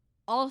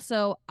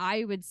 Also,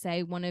 I would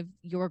say one of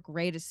your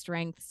greatest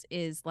strengths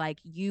is like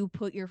you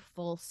put your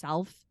full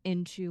self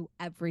into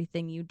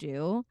everything you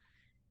do.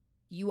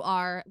 You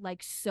are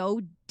like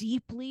so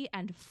deeply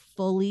and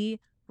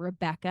fully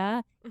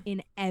Rebecca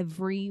in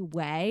every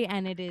way,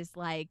 and it is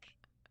like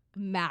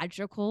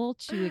magical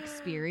to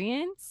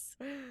experience.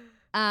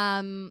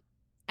 And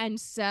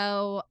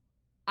so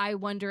I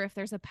wonder if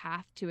there's a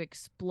path to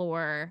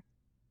explore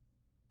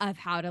of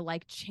how to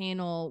like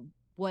channel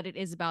what it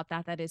is about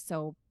that is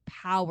so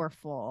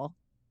powerful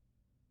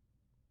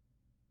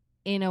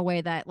in a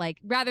way that like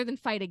rather than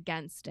fight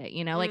against it,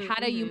 you know, like how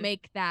do you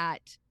make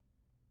that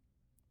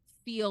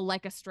feel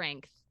like a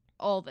strength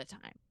all the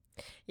time?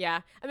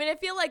 Yeah. I mean, I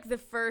feel like the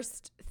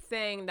first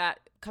thing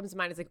that comes to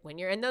mind is like when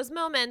you're in those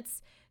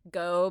moments,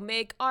 go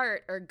make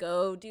art or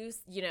go do,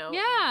 you know,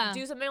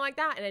 do something like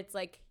that. And it's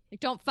like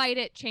don't fight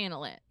it,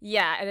 channel it.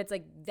 Yeah. And it's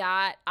like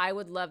that. I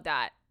would love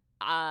that.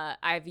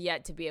 I've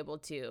yet to be able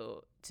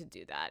to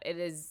do that. It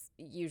is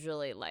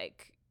usually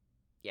like,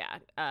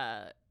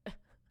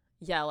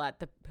 yell at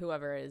the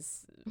whoever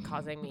is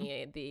causing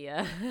me the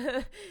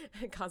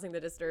causing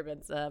the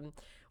disturbance.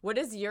 What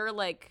is your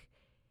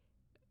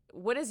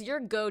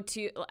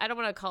go-to, I don't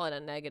want to call it a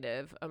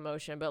negative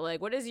emotion, but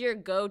like what is your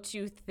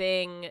go-to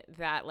thing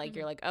that like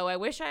you're like, oh, I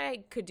wish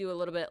I could do a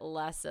little bit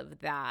less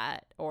of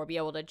that or be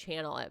able to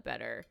channel it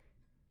better?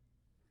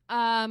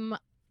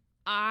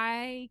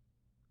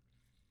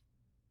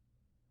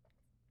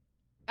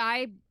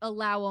 I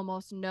allow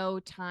almost no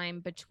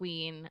time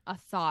between a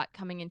thought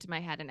coming into my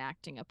head and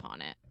acting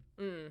upon it.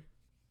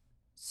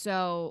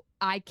 So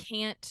I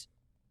can't,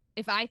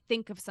 if I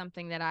think of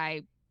something that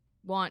I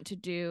want to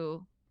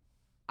do,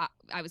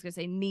 I was going to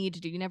say need to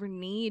do. You never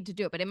need to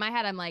do it. But in my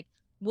head, I'm like,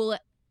 well,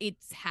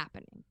 it's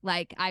happening.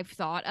 Like I've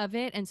thought of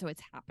it. And so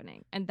it's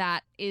happening. And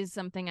that is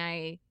something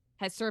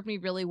has served me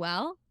really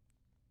well.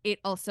 It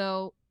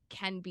also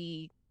can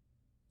be,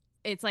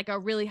 it's like a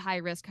really high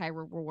risk, high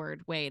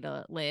reward way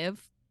to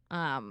live.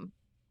 I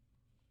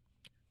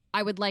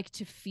would like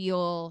to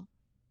feel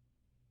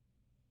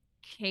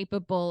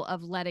capable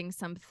of letting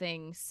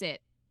something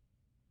sit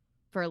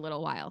for a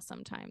little while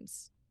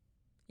sometimes.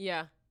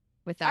 Yeah.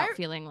 Without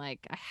feeling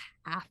like I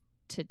have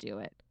to do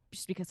it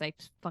just because I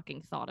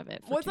fucking thought of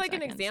it. What's like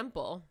an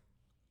example?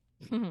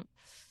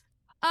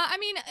 I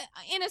mean,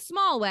 in a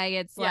small way,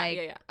 it's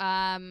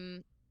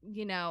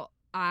you know,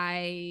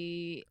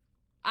 I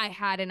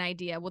had an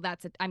idea. Well,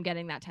 I'm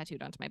getting that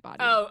tattooed onto my body.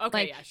 Oh, okay,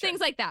 like, yeah, sure.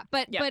 Things like that.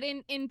 But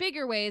in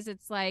bigger ways,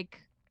 it's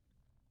like,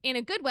 in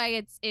a good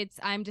way, it's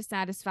I'm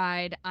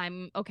dissatisfied.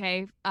 I'm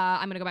okay.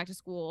 I'm gonna go back to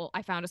school.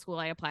 I found a school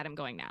I applied. I'm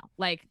going now.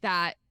 Like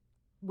that,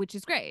 which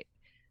is great.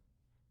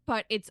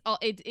 But it's all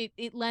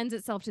it lends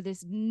itself to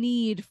this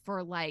need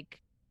for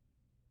like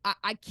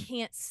I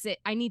can't sit.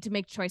 I need to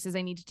make choices.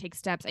 I need to take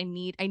steps. I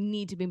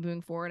need to be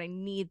moving forward. I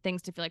need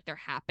things to feel like they're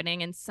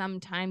happening. And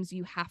sometimes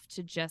you have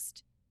to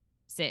just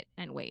sit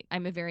and wait.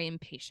 I'm a very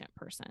impatient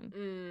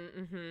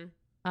person.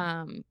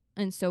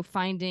 And so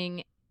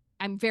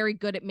I'm very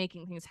good at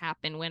making things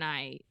happen when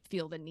I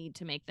feel the need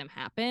to make them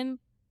happen.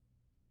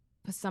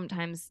 But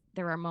sometimes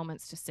there are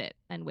moments to sit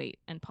and wait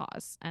and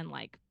pause and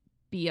like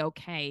be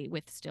okay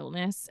with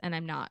stillness. And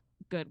I'm not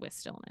good with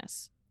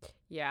stillness.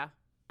 Yeah.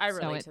 I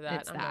relate to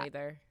that.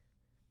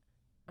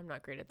 I'm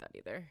not great at that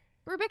either.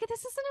 Rebecca,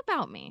 this isn't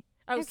about me.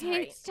 Oh,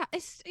 okay, sorry.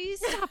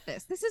 Stop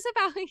this. This is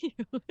about you.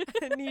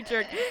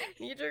 knee-jerk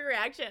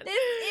reaction. This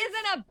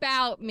isn't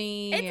about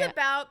me. It's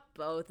about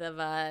both of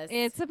us.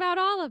 It's about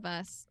all of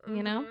us,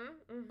 you know?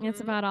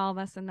 It's about all of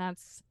us, and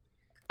that's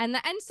and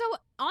so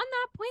on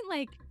that point,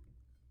 like,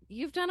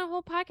 you've done a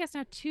whole podcast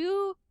now,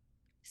 2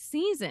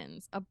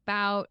 seasons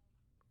about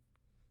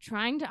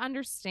trying to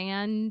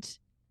understand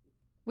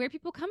where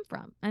people come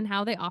from and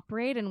how they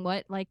operate and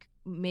what like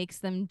makes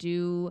them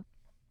do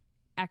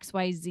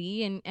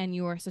XYZ, and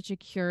you are such a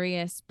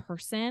curious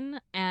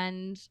person.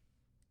 And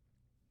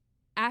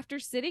after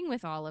sitting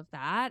with all of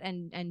that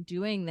and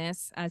doing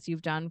this as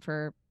you've done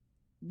for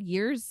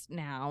years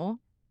now,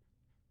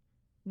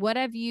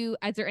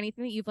 is there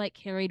anything that you've like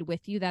carried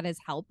with you that has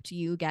helped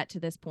you get to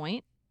this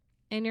point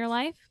in your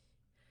life?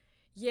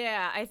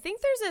 Yeah, I think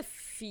there's a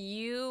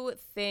few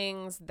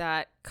things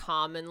that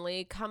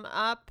commonly come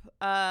up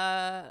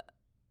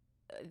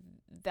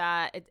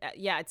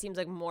it seems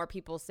like more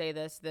people say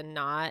this than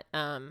not,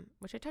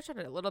 which I touched on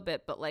it a little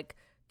bit, but like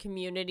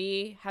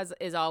community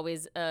is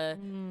always a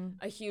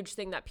huge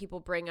thing that people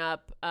bring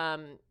up.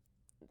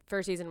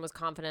 First season was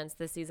confidence.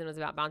 This season was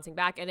about bouncing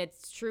back. And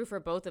it's true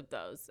for both of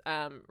those,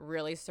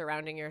 really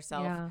surrounding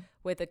yourself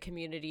with a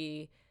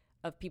community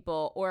of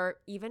people, or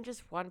even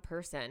just one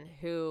person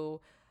who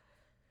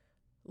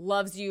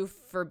loves you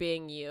for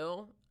being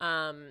you.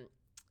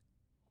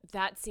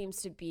 That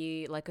seems to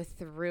be like a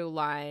through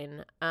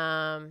line.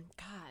 God,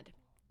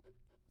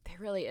 there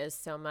really is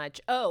so much.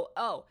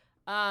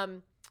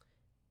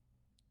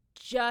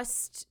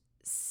 Just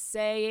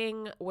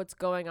saying what's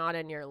going on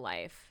in your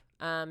life.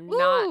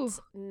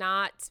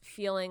 Not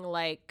feeling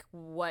like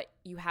what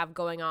you have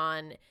going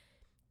on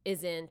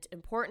isn't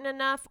important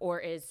enough or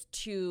is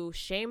too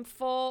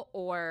shameful,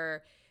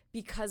 or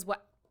because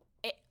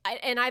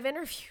and I've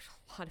interviewed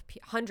a lot of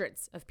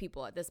hundreds of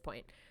people at this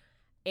point,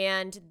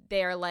 and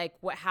they're like,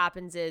 what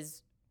happens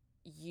is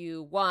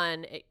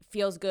it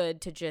feels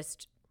good to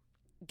just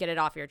get it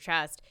off your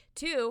chest.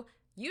 2,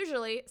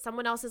 usually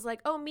someone else is like,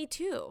 oh, me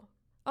too.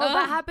 Oh,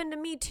 that happened to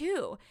me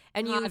too.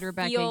 And you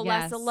feel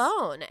less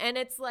alone. And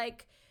it's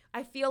like,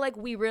 I feel like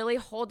we really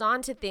hold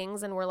on to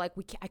things and we're like,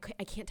 I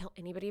can't tell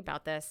anybody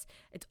about this.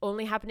 It's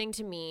only happening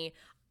to me.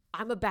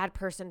 I'm a bad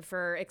person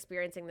for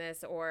experiencing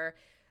this, or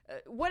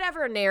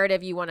whatever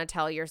narrative you want to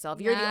tell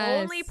yourself. You're the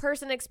only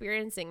person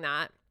experiencing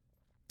that.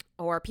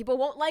 Or people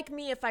won't like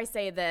me if I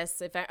say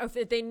this,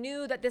 if they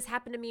knew that this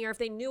happened to me, or if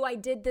they knew I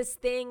did this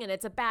thing and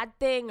it's a bad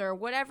thing, or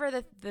whatever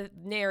the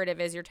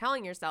narrative is you're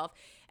telling yourself,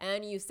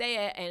 and you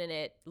say it and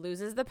it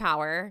loses the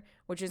power,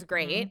 which is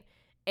great.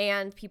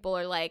 And people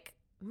are like,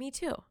 me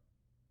too.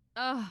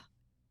 And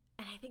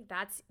I think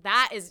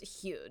that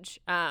is huge.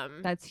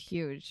 That's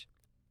huge.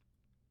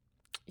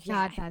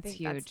 Yeah, God, that's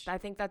huge. I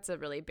think that's a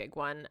really big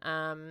one.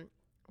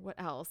 What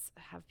else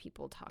have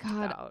people talked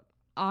about?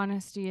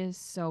 Honesty is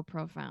so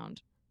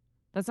profound.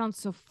 That sounds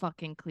so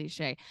fucking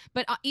cliche.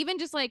 But even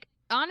just like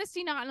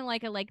honesty, not in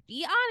like a like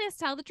be honest,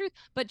 tell the truth,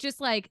 but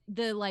just like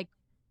the like,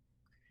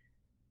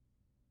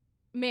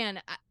 man,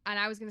 and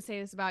I was going to say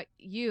this about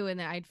you and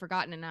then I'd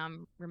forgotten and now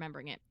I'm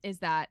remembering it, is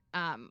that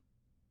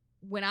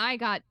when I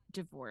got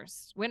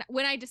divorced, when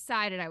I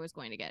decided I was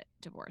going to get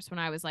divorced, when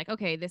I was like,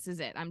 okay, this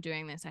is it. I'm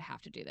doing this. I have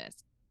to do this.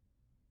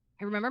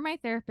 I remember my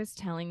therapist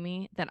telling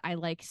me that I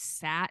like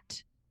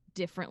sat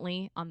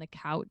differently on the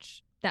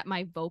couch, that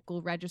my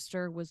vocal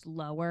register was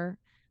lower,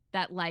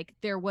 that like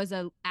there was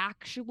a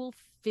actual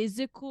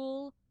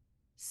physical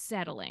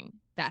settling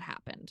that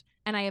happened.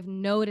 And I have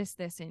noticed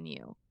this in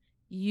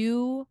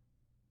you.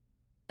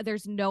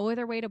 There's no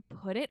other way to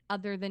put it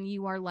other than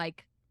you are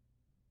like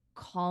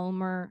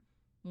calmer,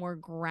 more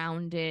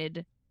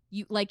grounded.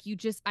 You like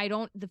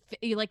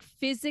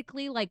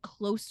physically like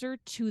closer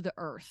to the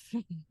earth.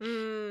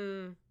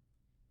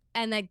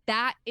 And like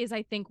that is,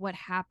 I think, what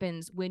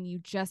happens when you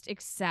just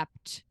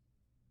accept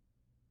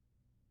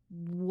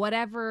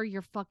whatever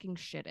your fucking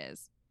shit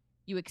is.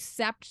 You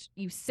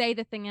say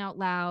the thing out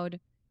loud,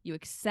 you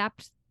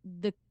accept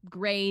the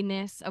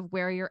grayness of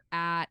where you're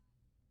at.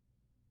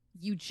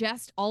 You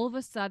just all of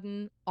a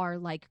sudden are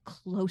like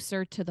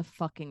closer to the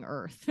fucking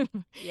earth.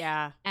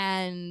 Yeah.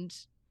 And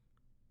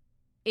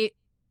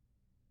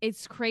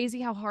it's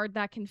crazy how hard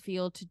that can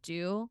feel to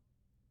do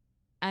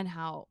and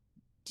how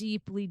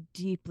deeply,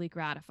 deeply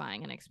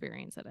gratifying an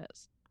experience it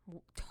is.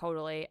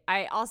 Totally.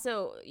 I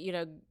also,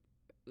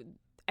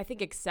 I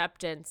think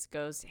acceptance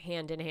goes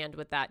hand in hand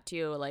with that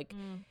too. Like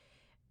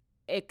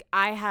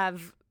I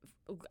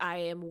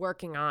am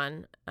working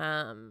on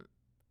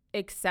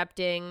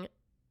accepting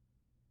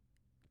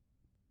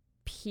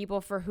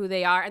people for who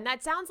they are. And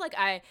that sounds like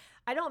I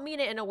don't mean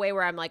it in a way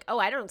where I'm like, oh,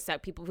 I don't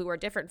accept people who are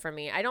different from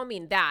me. I don't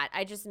mean that.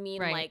 I just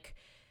mean like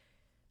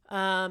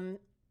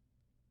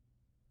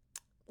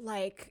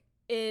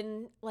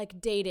in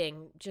like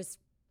dating, just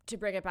to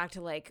bring it back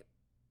to like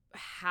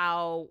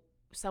how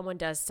someone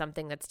does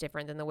something that's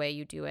different than the way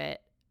you do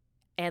it.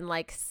 And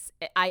like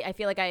I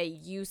feel like I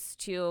used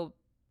to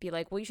be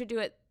like, well, you should do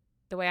it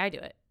the way I do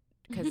it,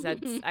 because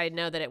that's I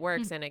know that it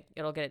works and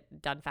it'll get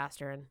it done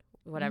faster and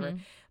whatever. Mm-hmm.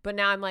 But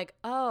now I'm like,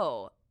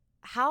 oh,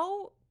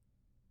 how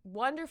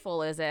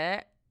wonderful is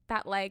it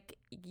that like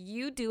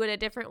you do it a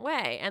different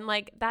way? And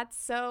like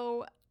that's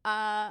so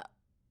I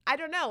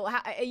don't know.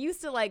 I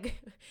used to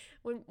like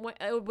when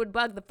it would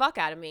bug the fuck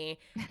out of me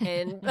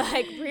in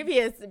like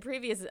previous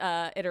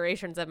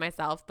iterations of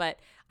myself. But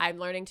I'm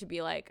learning to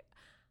be like,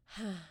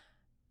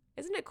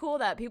 isn't it cool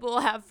that people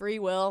have free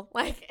will?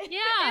 Like,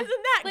 yeah, isn't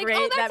that like, great?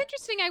 Oh, that's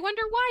interesting. I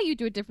wonder why you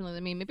do it differently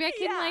than me. Maybe I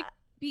can like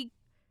be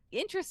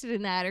interested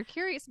in that or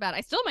curious about it.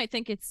 I still might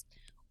think it's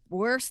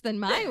worse than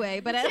my way,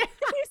 but at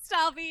least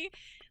I'll be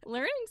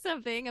learning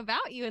something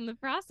about you in the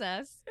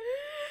process.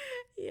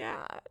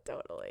 Yeah,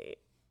 totally.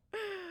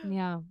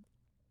 Yeah.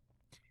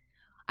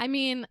 I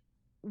mean,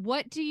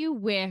 what do you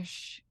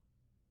wish?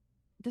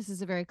 This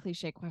is a very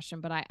cliche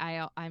question, but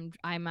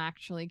I'm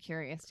actually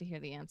curious to hear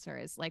the answer.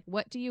 Is like,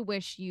 what do you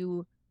wish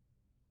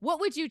what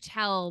would you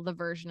tell the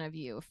version of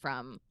you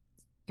from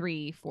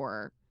 3,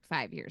 4,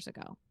 5 years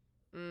ago?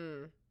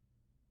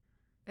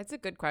 That's a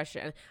good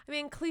question. I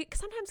mean,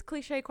 sometimes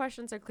cliche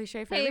questions are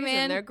cliche for a reason.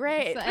 Man, they're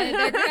great.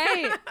 They're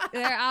great.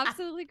 They're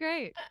absolutely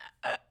great.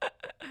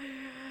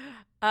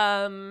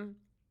 I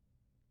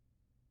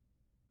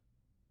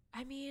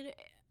mean,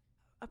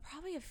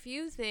 probably a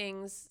few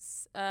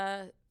things.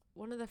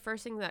 One of the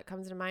first things that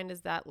comes to mind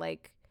is that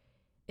like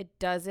it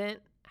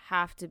doesn't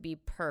have to be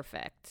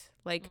perfect.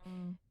 Like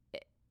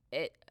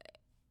it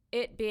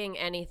being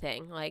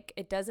anything, like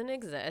it doesn't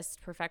exist.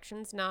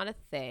 Perfection's not a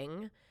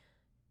thing.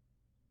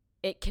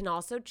 It can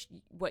also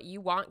what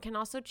you want can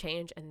also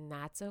change, and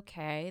that's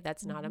okay.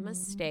 That's not a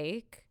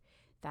mistake.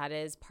 That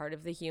is part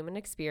of the human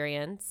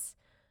experience.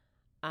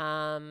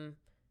 Not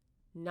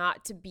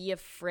to be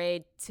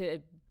afraid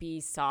to be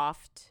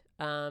soft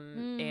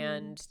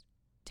and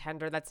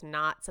tender. That's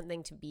not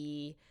something to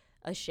be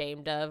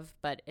ashamed of,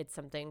 but it's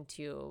something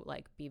to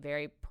like be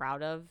very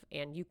proud of.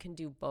 And you can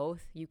do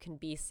both. You can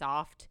be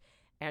soft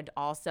and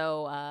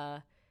also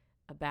a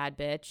bad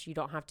bitch. You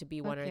don't have to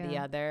be one or the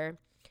other.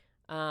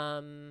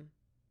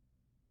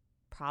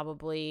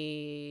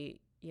 Probably,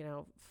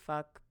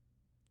 fuck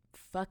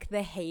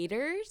the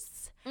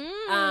haters.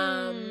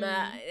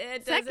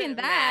 It doesn't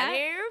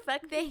matter.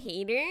 Fuck the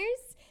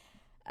haters.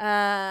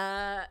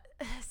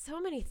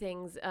 So many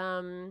things.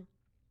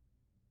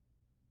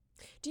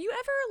 Do you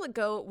ever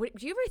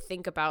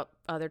think about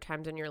other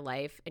times in your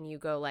life and you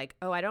go like,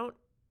 oh, I don't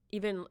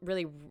even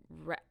really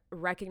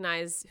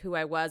recognize who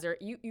I was, or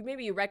you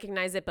maybe you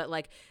recognize it, but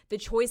like the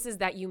choices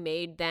that you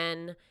made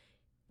then,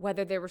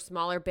 whether they were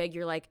small or big,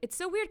 you're like, it's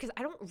so weird because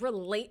I don't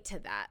relate to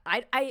that.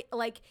 I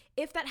like,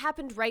 if that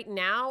happened right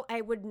now,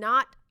 I would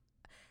not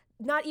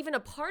even a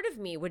part of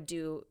me would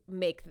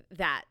make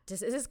that.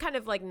 This is kind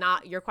of like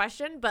not your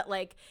question, but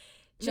like,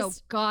 just, no,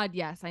 God,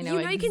 yes, I know.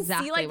 You can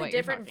see like the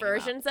different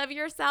versions of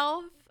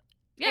yourself.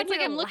 Yeah, it's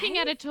like I'm looking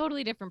at a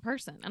totally different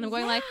person, and I'm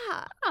going like,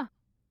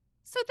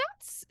 so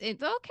that's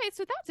it. Okay,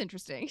 so that's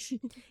interesting.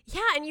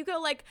 Yeah, and you go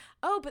like,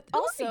 oh, but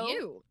also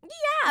you.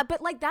 Yeah,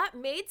 but like that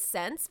made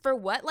sense for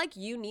what like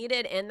you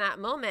needed in that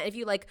moment. If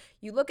you look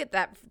at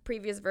that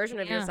previous version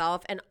of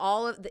yourself and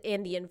all of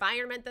the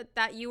environment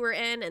that you were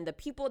in and the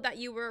people that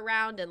you were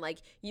around, and like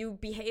you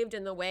behaved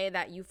in the way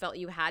that you felt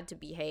you had to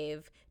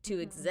behave to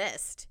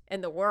exist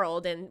in the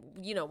world, and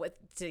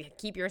to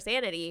keep your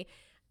sanity.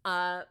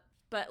 But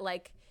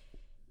like,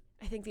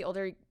 I think the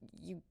older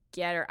you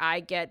get, or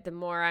I get, the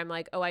more I'm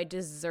like, oh, I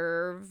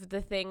deserve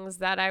the things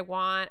that I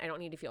want. I don't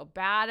need to feel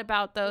bad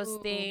about those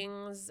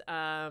things.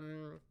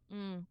 And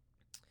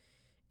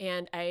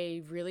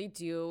I really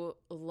do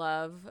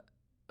love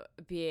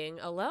being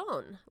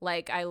alone.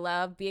 Like, I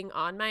love being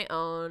on my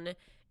own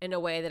in a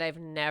way that I've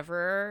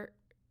never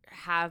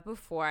have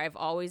before. I've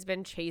always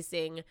been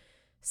chasing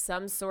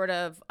some sort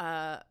of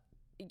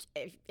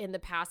in the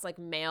past, like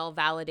male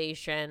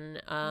validation,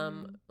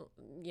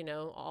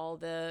 all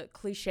the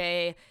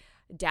cliche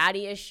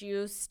daddy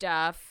issue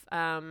stuff.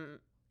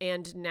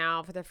 And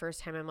now for the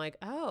first time, I'm like,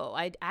 oh,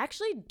 I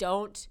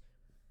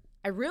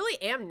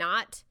really am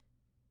not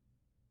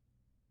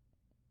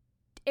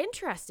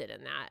interested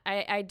in that.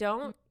 I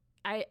don't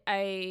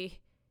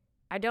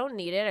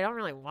need it. I don't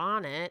really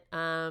want it.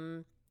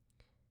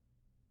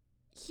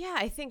 Yeah,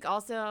 I think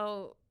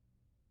also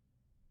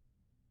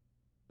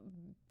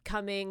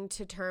coming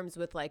to terms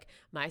with like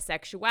my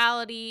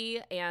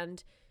sexuality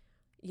and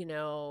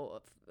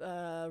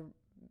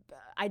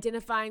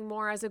identifying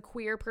more as a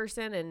queer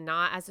person and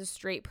not as a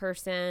straight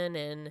person,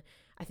 and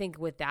I think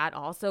with that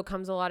also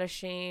comes a lot of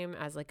shame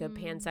as like a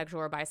pansexual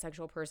or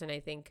bisexual person. I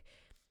think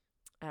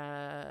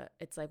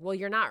it's like, well,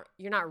 you're not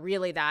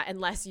really that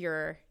unless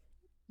you're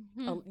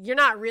Mhm. you're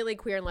not really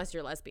queer unless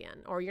you're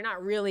lesbian, or you're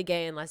not really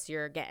gay unless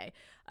you're gay.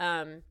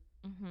 Mhm.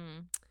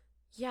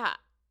 Yeah,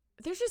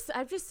 I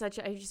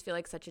just feel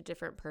like such a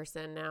different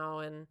person now,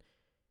 and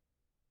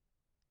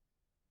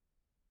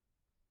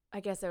I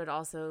guess I would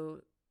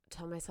also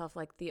tell myself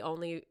like the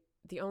only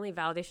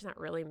validation that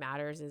really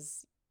matters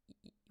is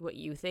what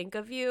you think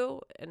of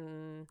you,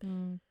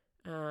 and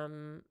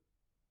um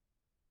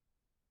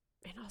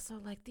and also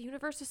like the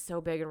universe is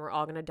so big and we're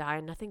all gonna die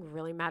and nothing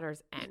really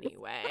matters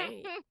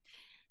anyway.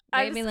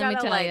 I Baby, just let me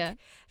gotta tell you.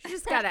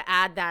 just gotta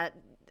add that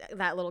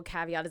little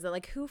caveat, is that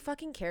like who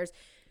fucking cares?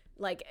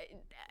 Like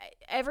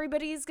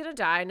everybody's gonna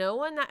die. No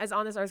one that is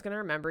on this earth is gonna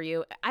remember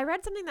you. I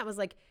read something that was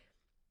like,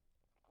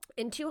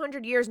 in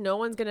 200 years, no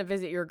one's going to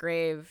visit your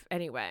grave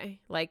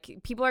anyway. Like,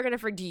 people are going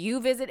to do you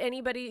visit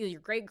anybody?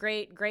 Your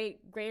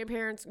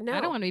great-great-great-grandparents? No.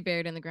 I don't want to be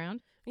buried in the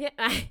ground. Yeah.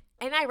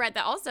 And I read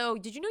that also.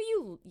 Did you know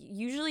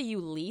you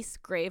lease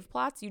grave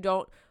plots? You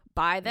don't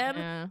buy them.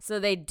 Yeah. So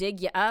they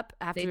dig you up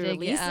after your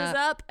lease is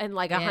up in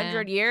like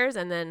 100 years,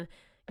 and then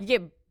you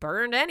get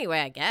burned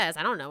anyway, I guess.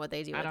 I don't know what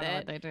they do with it. I don't know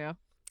what they do.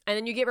 And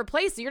then you get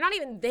replaced, so you're not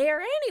even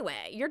there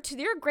anyway. Your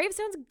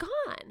gravestone's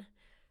gone.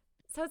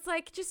 So it's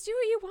like, just do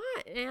what you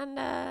want,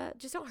 and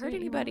just don't hurt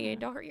anybody and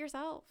don't hurt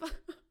yourself.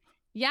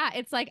 Yeah,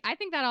 it's like, I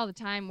think that all the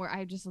time, where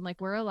I just am like,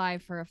 we're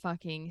alive for a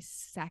fucking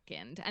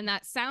second. And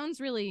that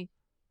sounds really,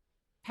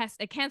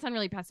 it can sound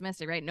really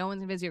pessimistic, right? No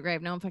one's gonna visit your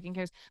grave. No one fucking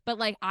cares. But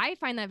like, I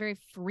find that very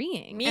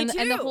freeing. Me and, too.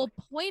 And the whole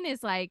point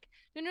is like,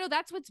 no,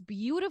 that's what's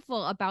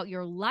beautiful about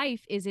your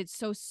life, is it's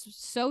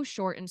so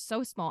short and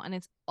so small, and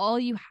it's all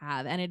you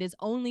have, and it is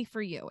only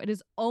for you. It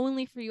is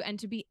only for you. And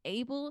to be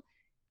able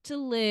to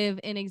live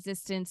in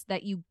existence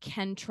that you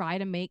can try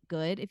to make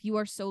good, if you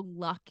are so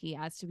lucky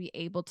as to be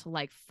able to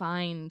like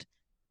find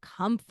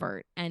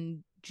comfort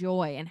and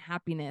joy and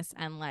happiness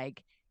and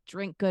like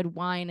drink good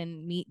wine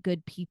and meet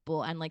good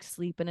people and like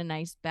sleep in a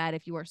nice bed,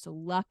 if you are so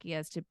lucky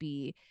as to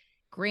be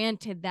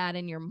granted that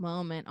in your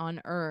moment on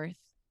earth,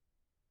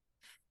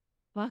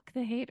 fuck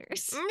the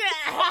haters.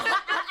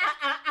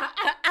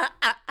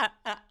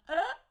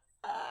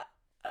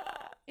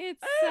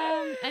 It's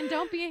and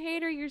don't be a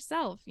hater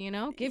yourself,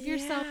 give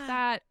yourself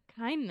that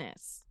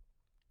kindness.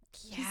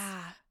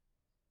 Yeah,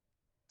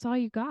 it's all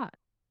you got.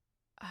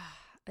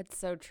 It's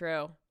so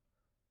true.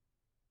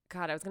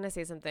 God, I was gonna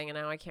say something and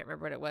now I can't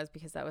remember what it was,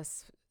 because that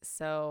was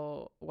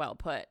so well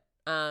put.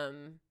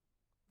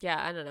 Yeah,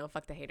 I don't know,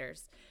 fuck the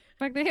haters.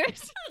 Fuck the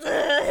haters.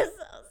 So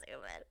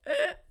stupid.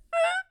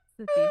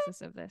 The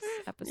thesis of this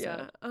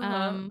episode.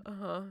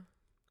 Yeah.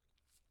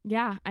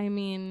 Yeah, I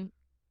mean,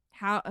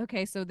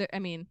 so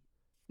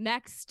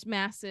next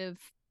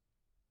massive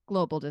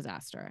global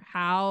disaster.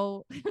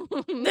 How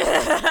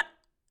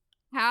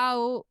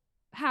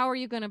are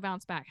you going to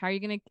bounce back? How are you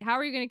going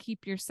to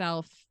keep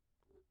yourself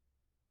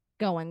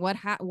going?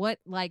 What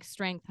like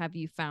strength have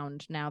you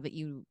found now that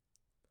you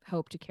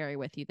hope to carry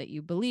with you, that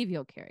you believe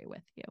you'll carry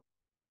with you?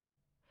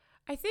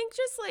 I think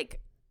just like,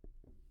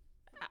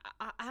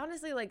 I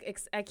honestly, like,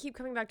 I keep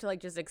coming back to like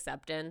just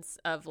acceptance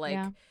of like,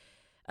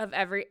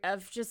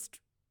 of just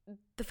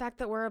the fact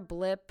that we're a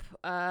blip.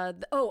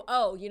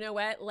 You know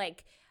what?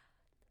 Like,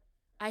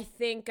 I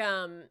think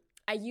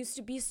I used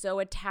to be so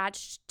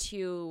attached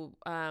to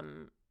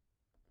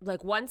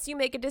like, once you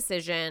make a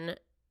decision,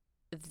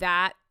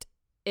 that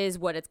is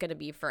what it's going to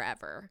be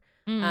forever.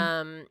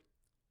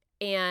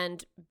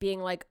 And being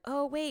like,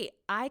 oh, wait,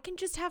 I can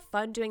just have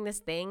fun doing this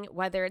thing,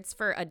 whether it's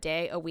for a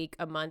day, a week,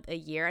 a month, a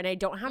year, and I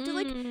don't have to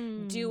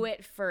like do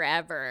it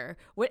forever.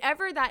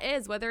 Whatever that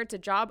is, whether it's a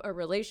job, a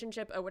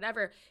relationship, or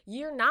whatever,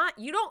 you're not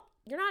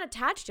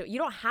attached to it. You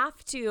don't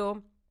have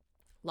to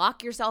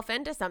lock yourself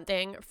into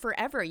something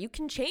forever. You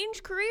can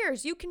change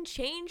careers, you can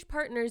change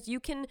partners, you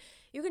can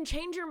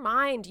change your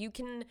mind, you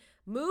can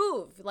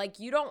move. Like,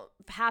 you don't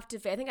have to.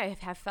 I think I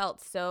have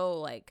felt so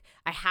like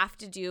I have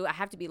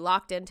to be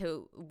locked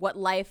into what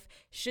life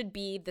should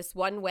be this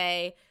one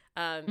way.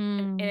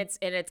 And it's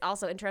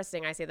also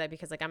interesting I say that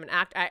because like I'm an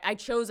actor. I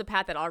chose a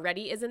path that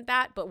already isn't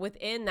that, but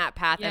within that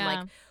path I'm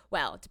like,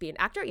 well, to be an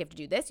actor you have to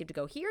do this, you have to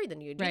go here, then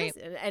you do this,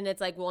 and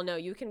it's like, well, no,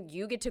 you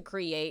get to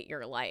create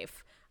your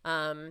life.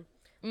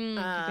 You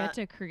get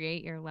to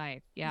create your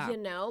life. Yeah.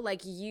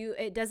 Like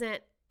it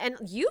doesn't, and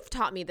you've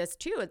taught me this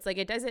too. It's like,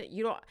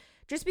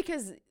 just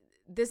because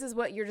this is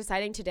what you're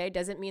deciding today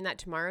doesn't mean that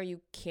tomorrow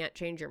you can't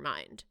change your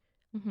mind.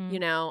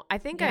 I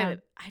think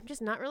I'm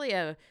just not really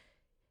a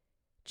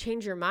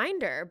change your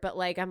minder, but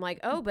like, I'm like,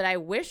 oh, but I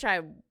wish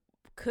I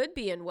could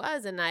be and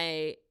was, and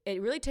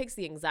it really takes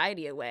the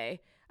anxiety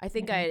away. I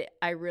think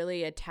I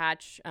really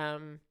attach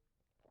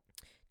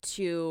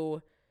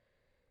to,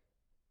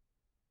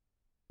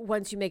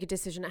 once you make a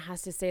decision, it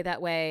has to stay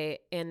that way.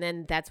 And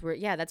then that's where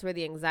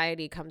the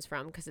anxiety comes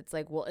from. Because it's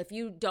like, well, if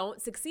you don't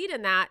succeed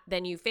in that,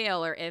 then you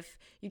fail. Or if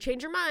you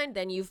change your mind,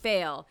 then you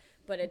fail.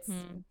 But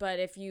but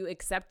if you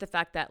accept the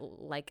fact that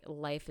like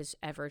life is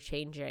ever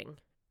changing,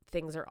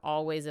 things are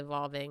always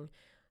evolving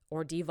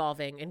or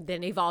devolving and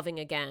then evolving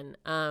again.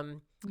 I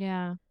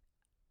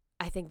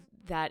think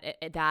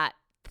that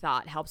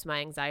thought helps my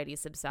anxiety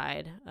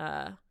subside.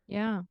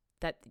 Yeah.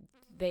 That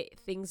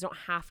things don't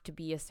have to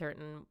be a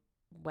certain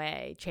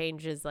way.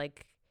 Change is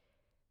like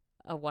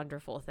a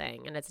wonderful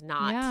thing, and it's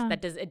not. Yeah.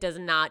 It does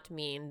not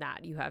mean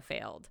that you have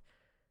failed.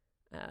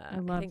 I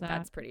love think that.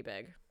 that's pretty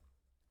big.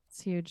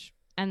 It's huge.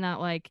 And that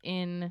like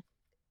in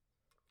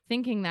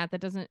thinking that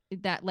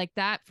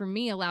for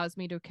me allows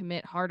me to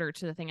commit harder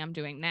to the thing I'm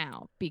doing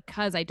now,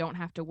 because I don't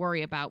have to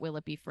worry about will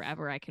it be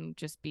forever. I can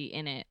just be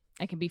in it.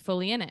 I can be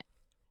fully in it,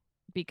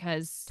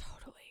 because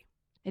Totally.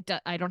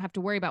 I don't have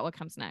to worry about what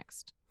comes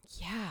next.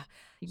 Yeah.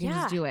 You can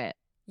just do it.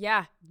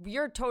 Yeah,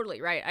 you're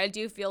totally right. I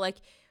do feel like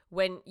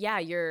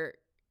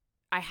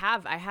I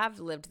have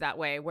lived that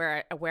way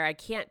where I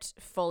can't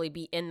fully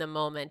be in the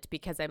moment,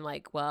 because I'm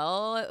like,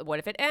 well, what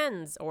if it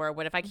ends, or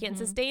what if I can't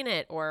sustain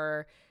it,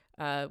 or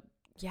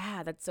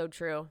yeah, that's so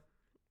true.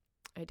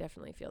 I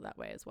definitely feel that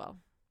way as well.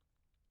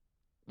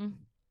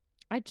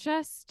 I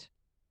just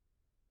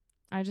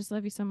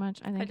love you so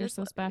much. I think you're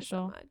so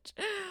special.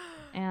 So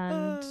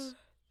and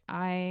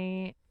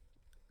I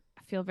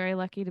feel very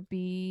lucky to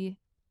be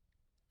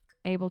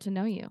able to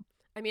know you.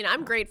 I mean,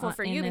 I'm grateful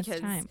for you,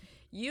 because time.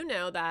 You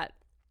know that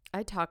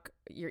I talk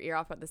your ear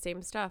off about the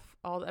same stuff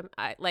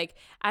like,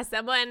 as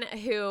someone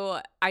who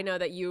I know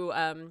that you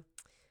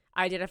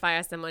identify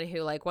as someone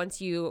who, like,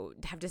 once you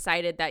have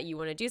decided that you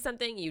want to do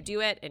something, you do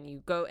it and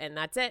you go, and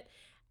that's it.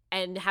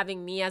 And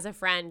having me as a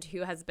friend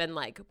who has been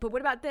like, but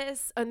what about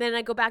this? And then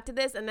I go back to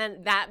this, and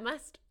then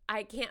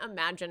I can't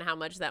imagine how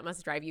much that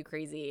must drive you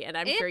crazy. And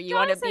I'm sure you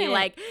want to be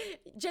like,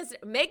 just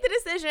make the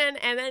decision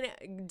and then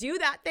do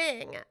that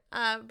thing.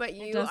 But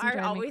you are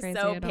always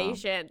so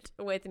patient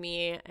with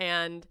me.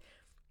 And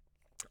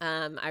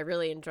I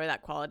really enjoy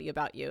that quality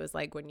about you, is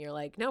like when you're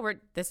like, no,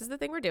 this is the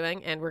thing we're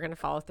doing, and we're going to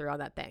follow through on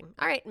that thing.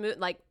 All right.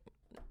 Like,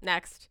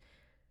 next.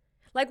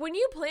 Like, when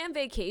you plan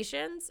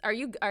vacations, are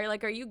you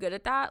good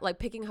at that? Like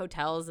picking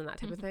hotels and that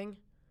type of thing?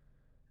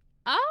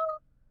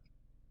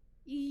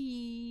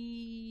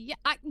 Yeah.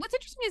 What's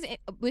interesting is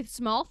with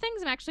small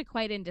things, I'm actually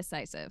quite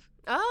indecisive.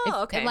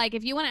 Okay. Like,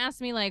 if you want to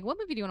ask me, like, what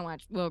movie do you want to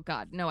watch? Well,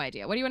 God, no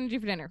idea. What do you want to do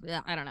for dinner?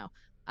 I don't know.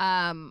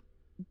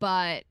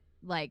 But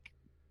like,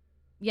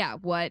 yeah,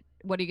 what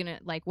are you gonna,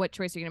 like, what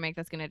choice are you gonna make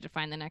that's gonna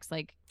define the next,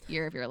 like,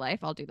 year of your life?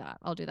 I'll do that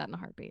in a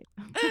heartbeat.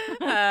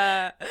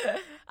 I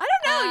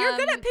don't know. You're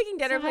good at picking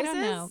dinner places. I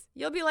don't know.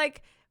 You'll be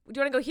like, do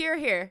you want to go here or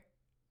here?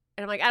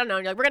 And I'm like, I don't know.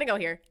 And you're like, we're gonna go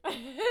here.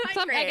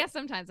 I guess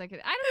sometimes I could.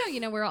 I don't know. You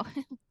know, we're all.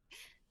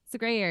 It's a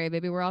gray area,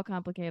 baby. We're all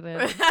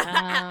complicated.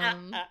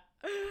 I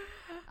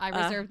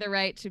reserve the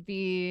right to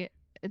be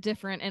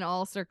different in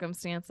all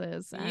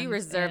circumstances. You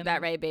reserve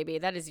that right, baby.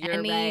 That is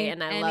your right,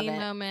 and I love it. Any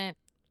moment.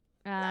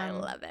 I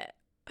love it.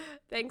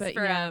 Thanks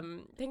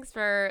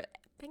for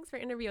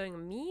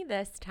interviewing me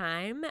this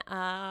time. It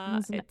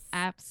was an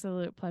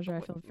absolute pleasure.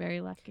 I feel very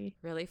lucky.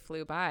 Really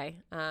flew by.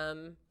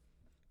 But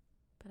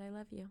I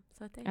love you.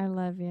 So thanks. I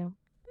love you.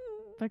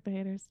 Fuck the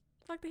haters.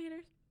 Fuck the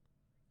haters.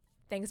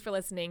 Thanks for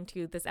listening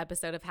to this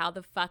episode of How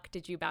the Fuck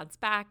Did You Bounce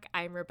Back?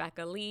 I'm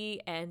Rebecca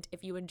Lee, and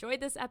if you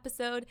enjoyed this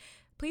episode,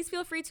 please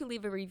feel free to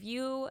leave a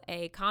review,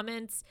 a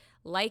comment,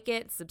 like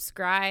it,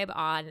 subscribe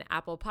on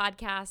Apple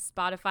Podcasts,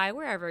 Spotify,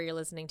 wherever you're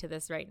listening to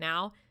this right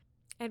now.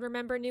 And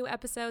remember, new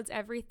episodes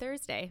every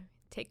Thursday.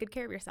 Take good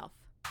care of yourself.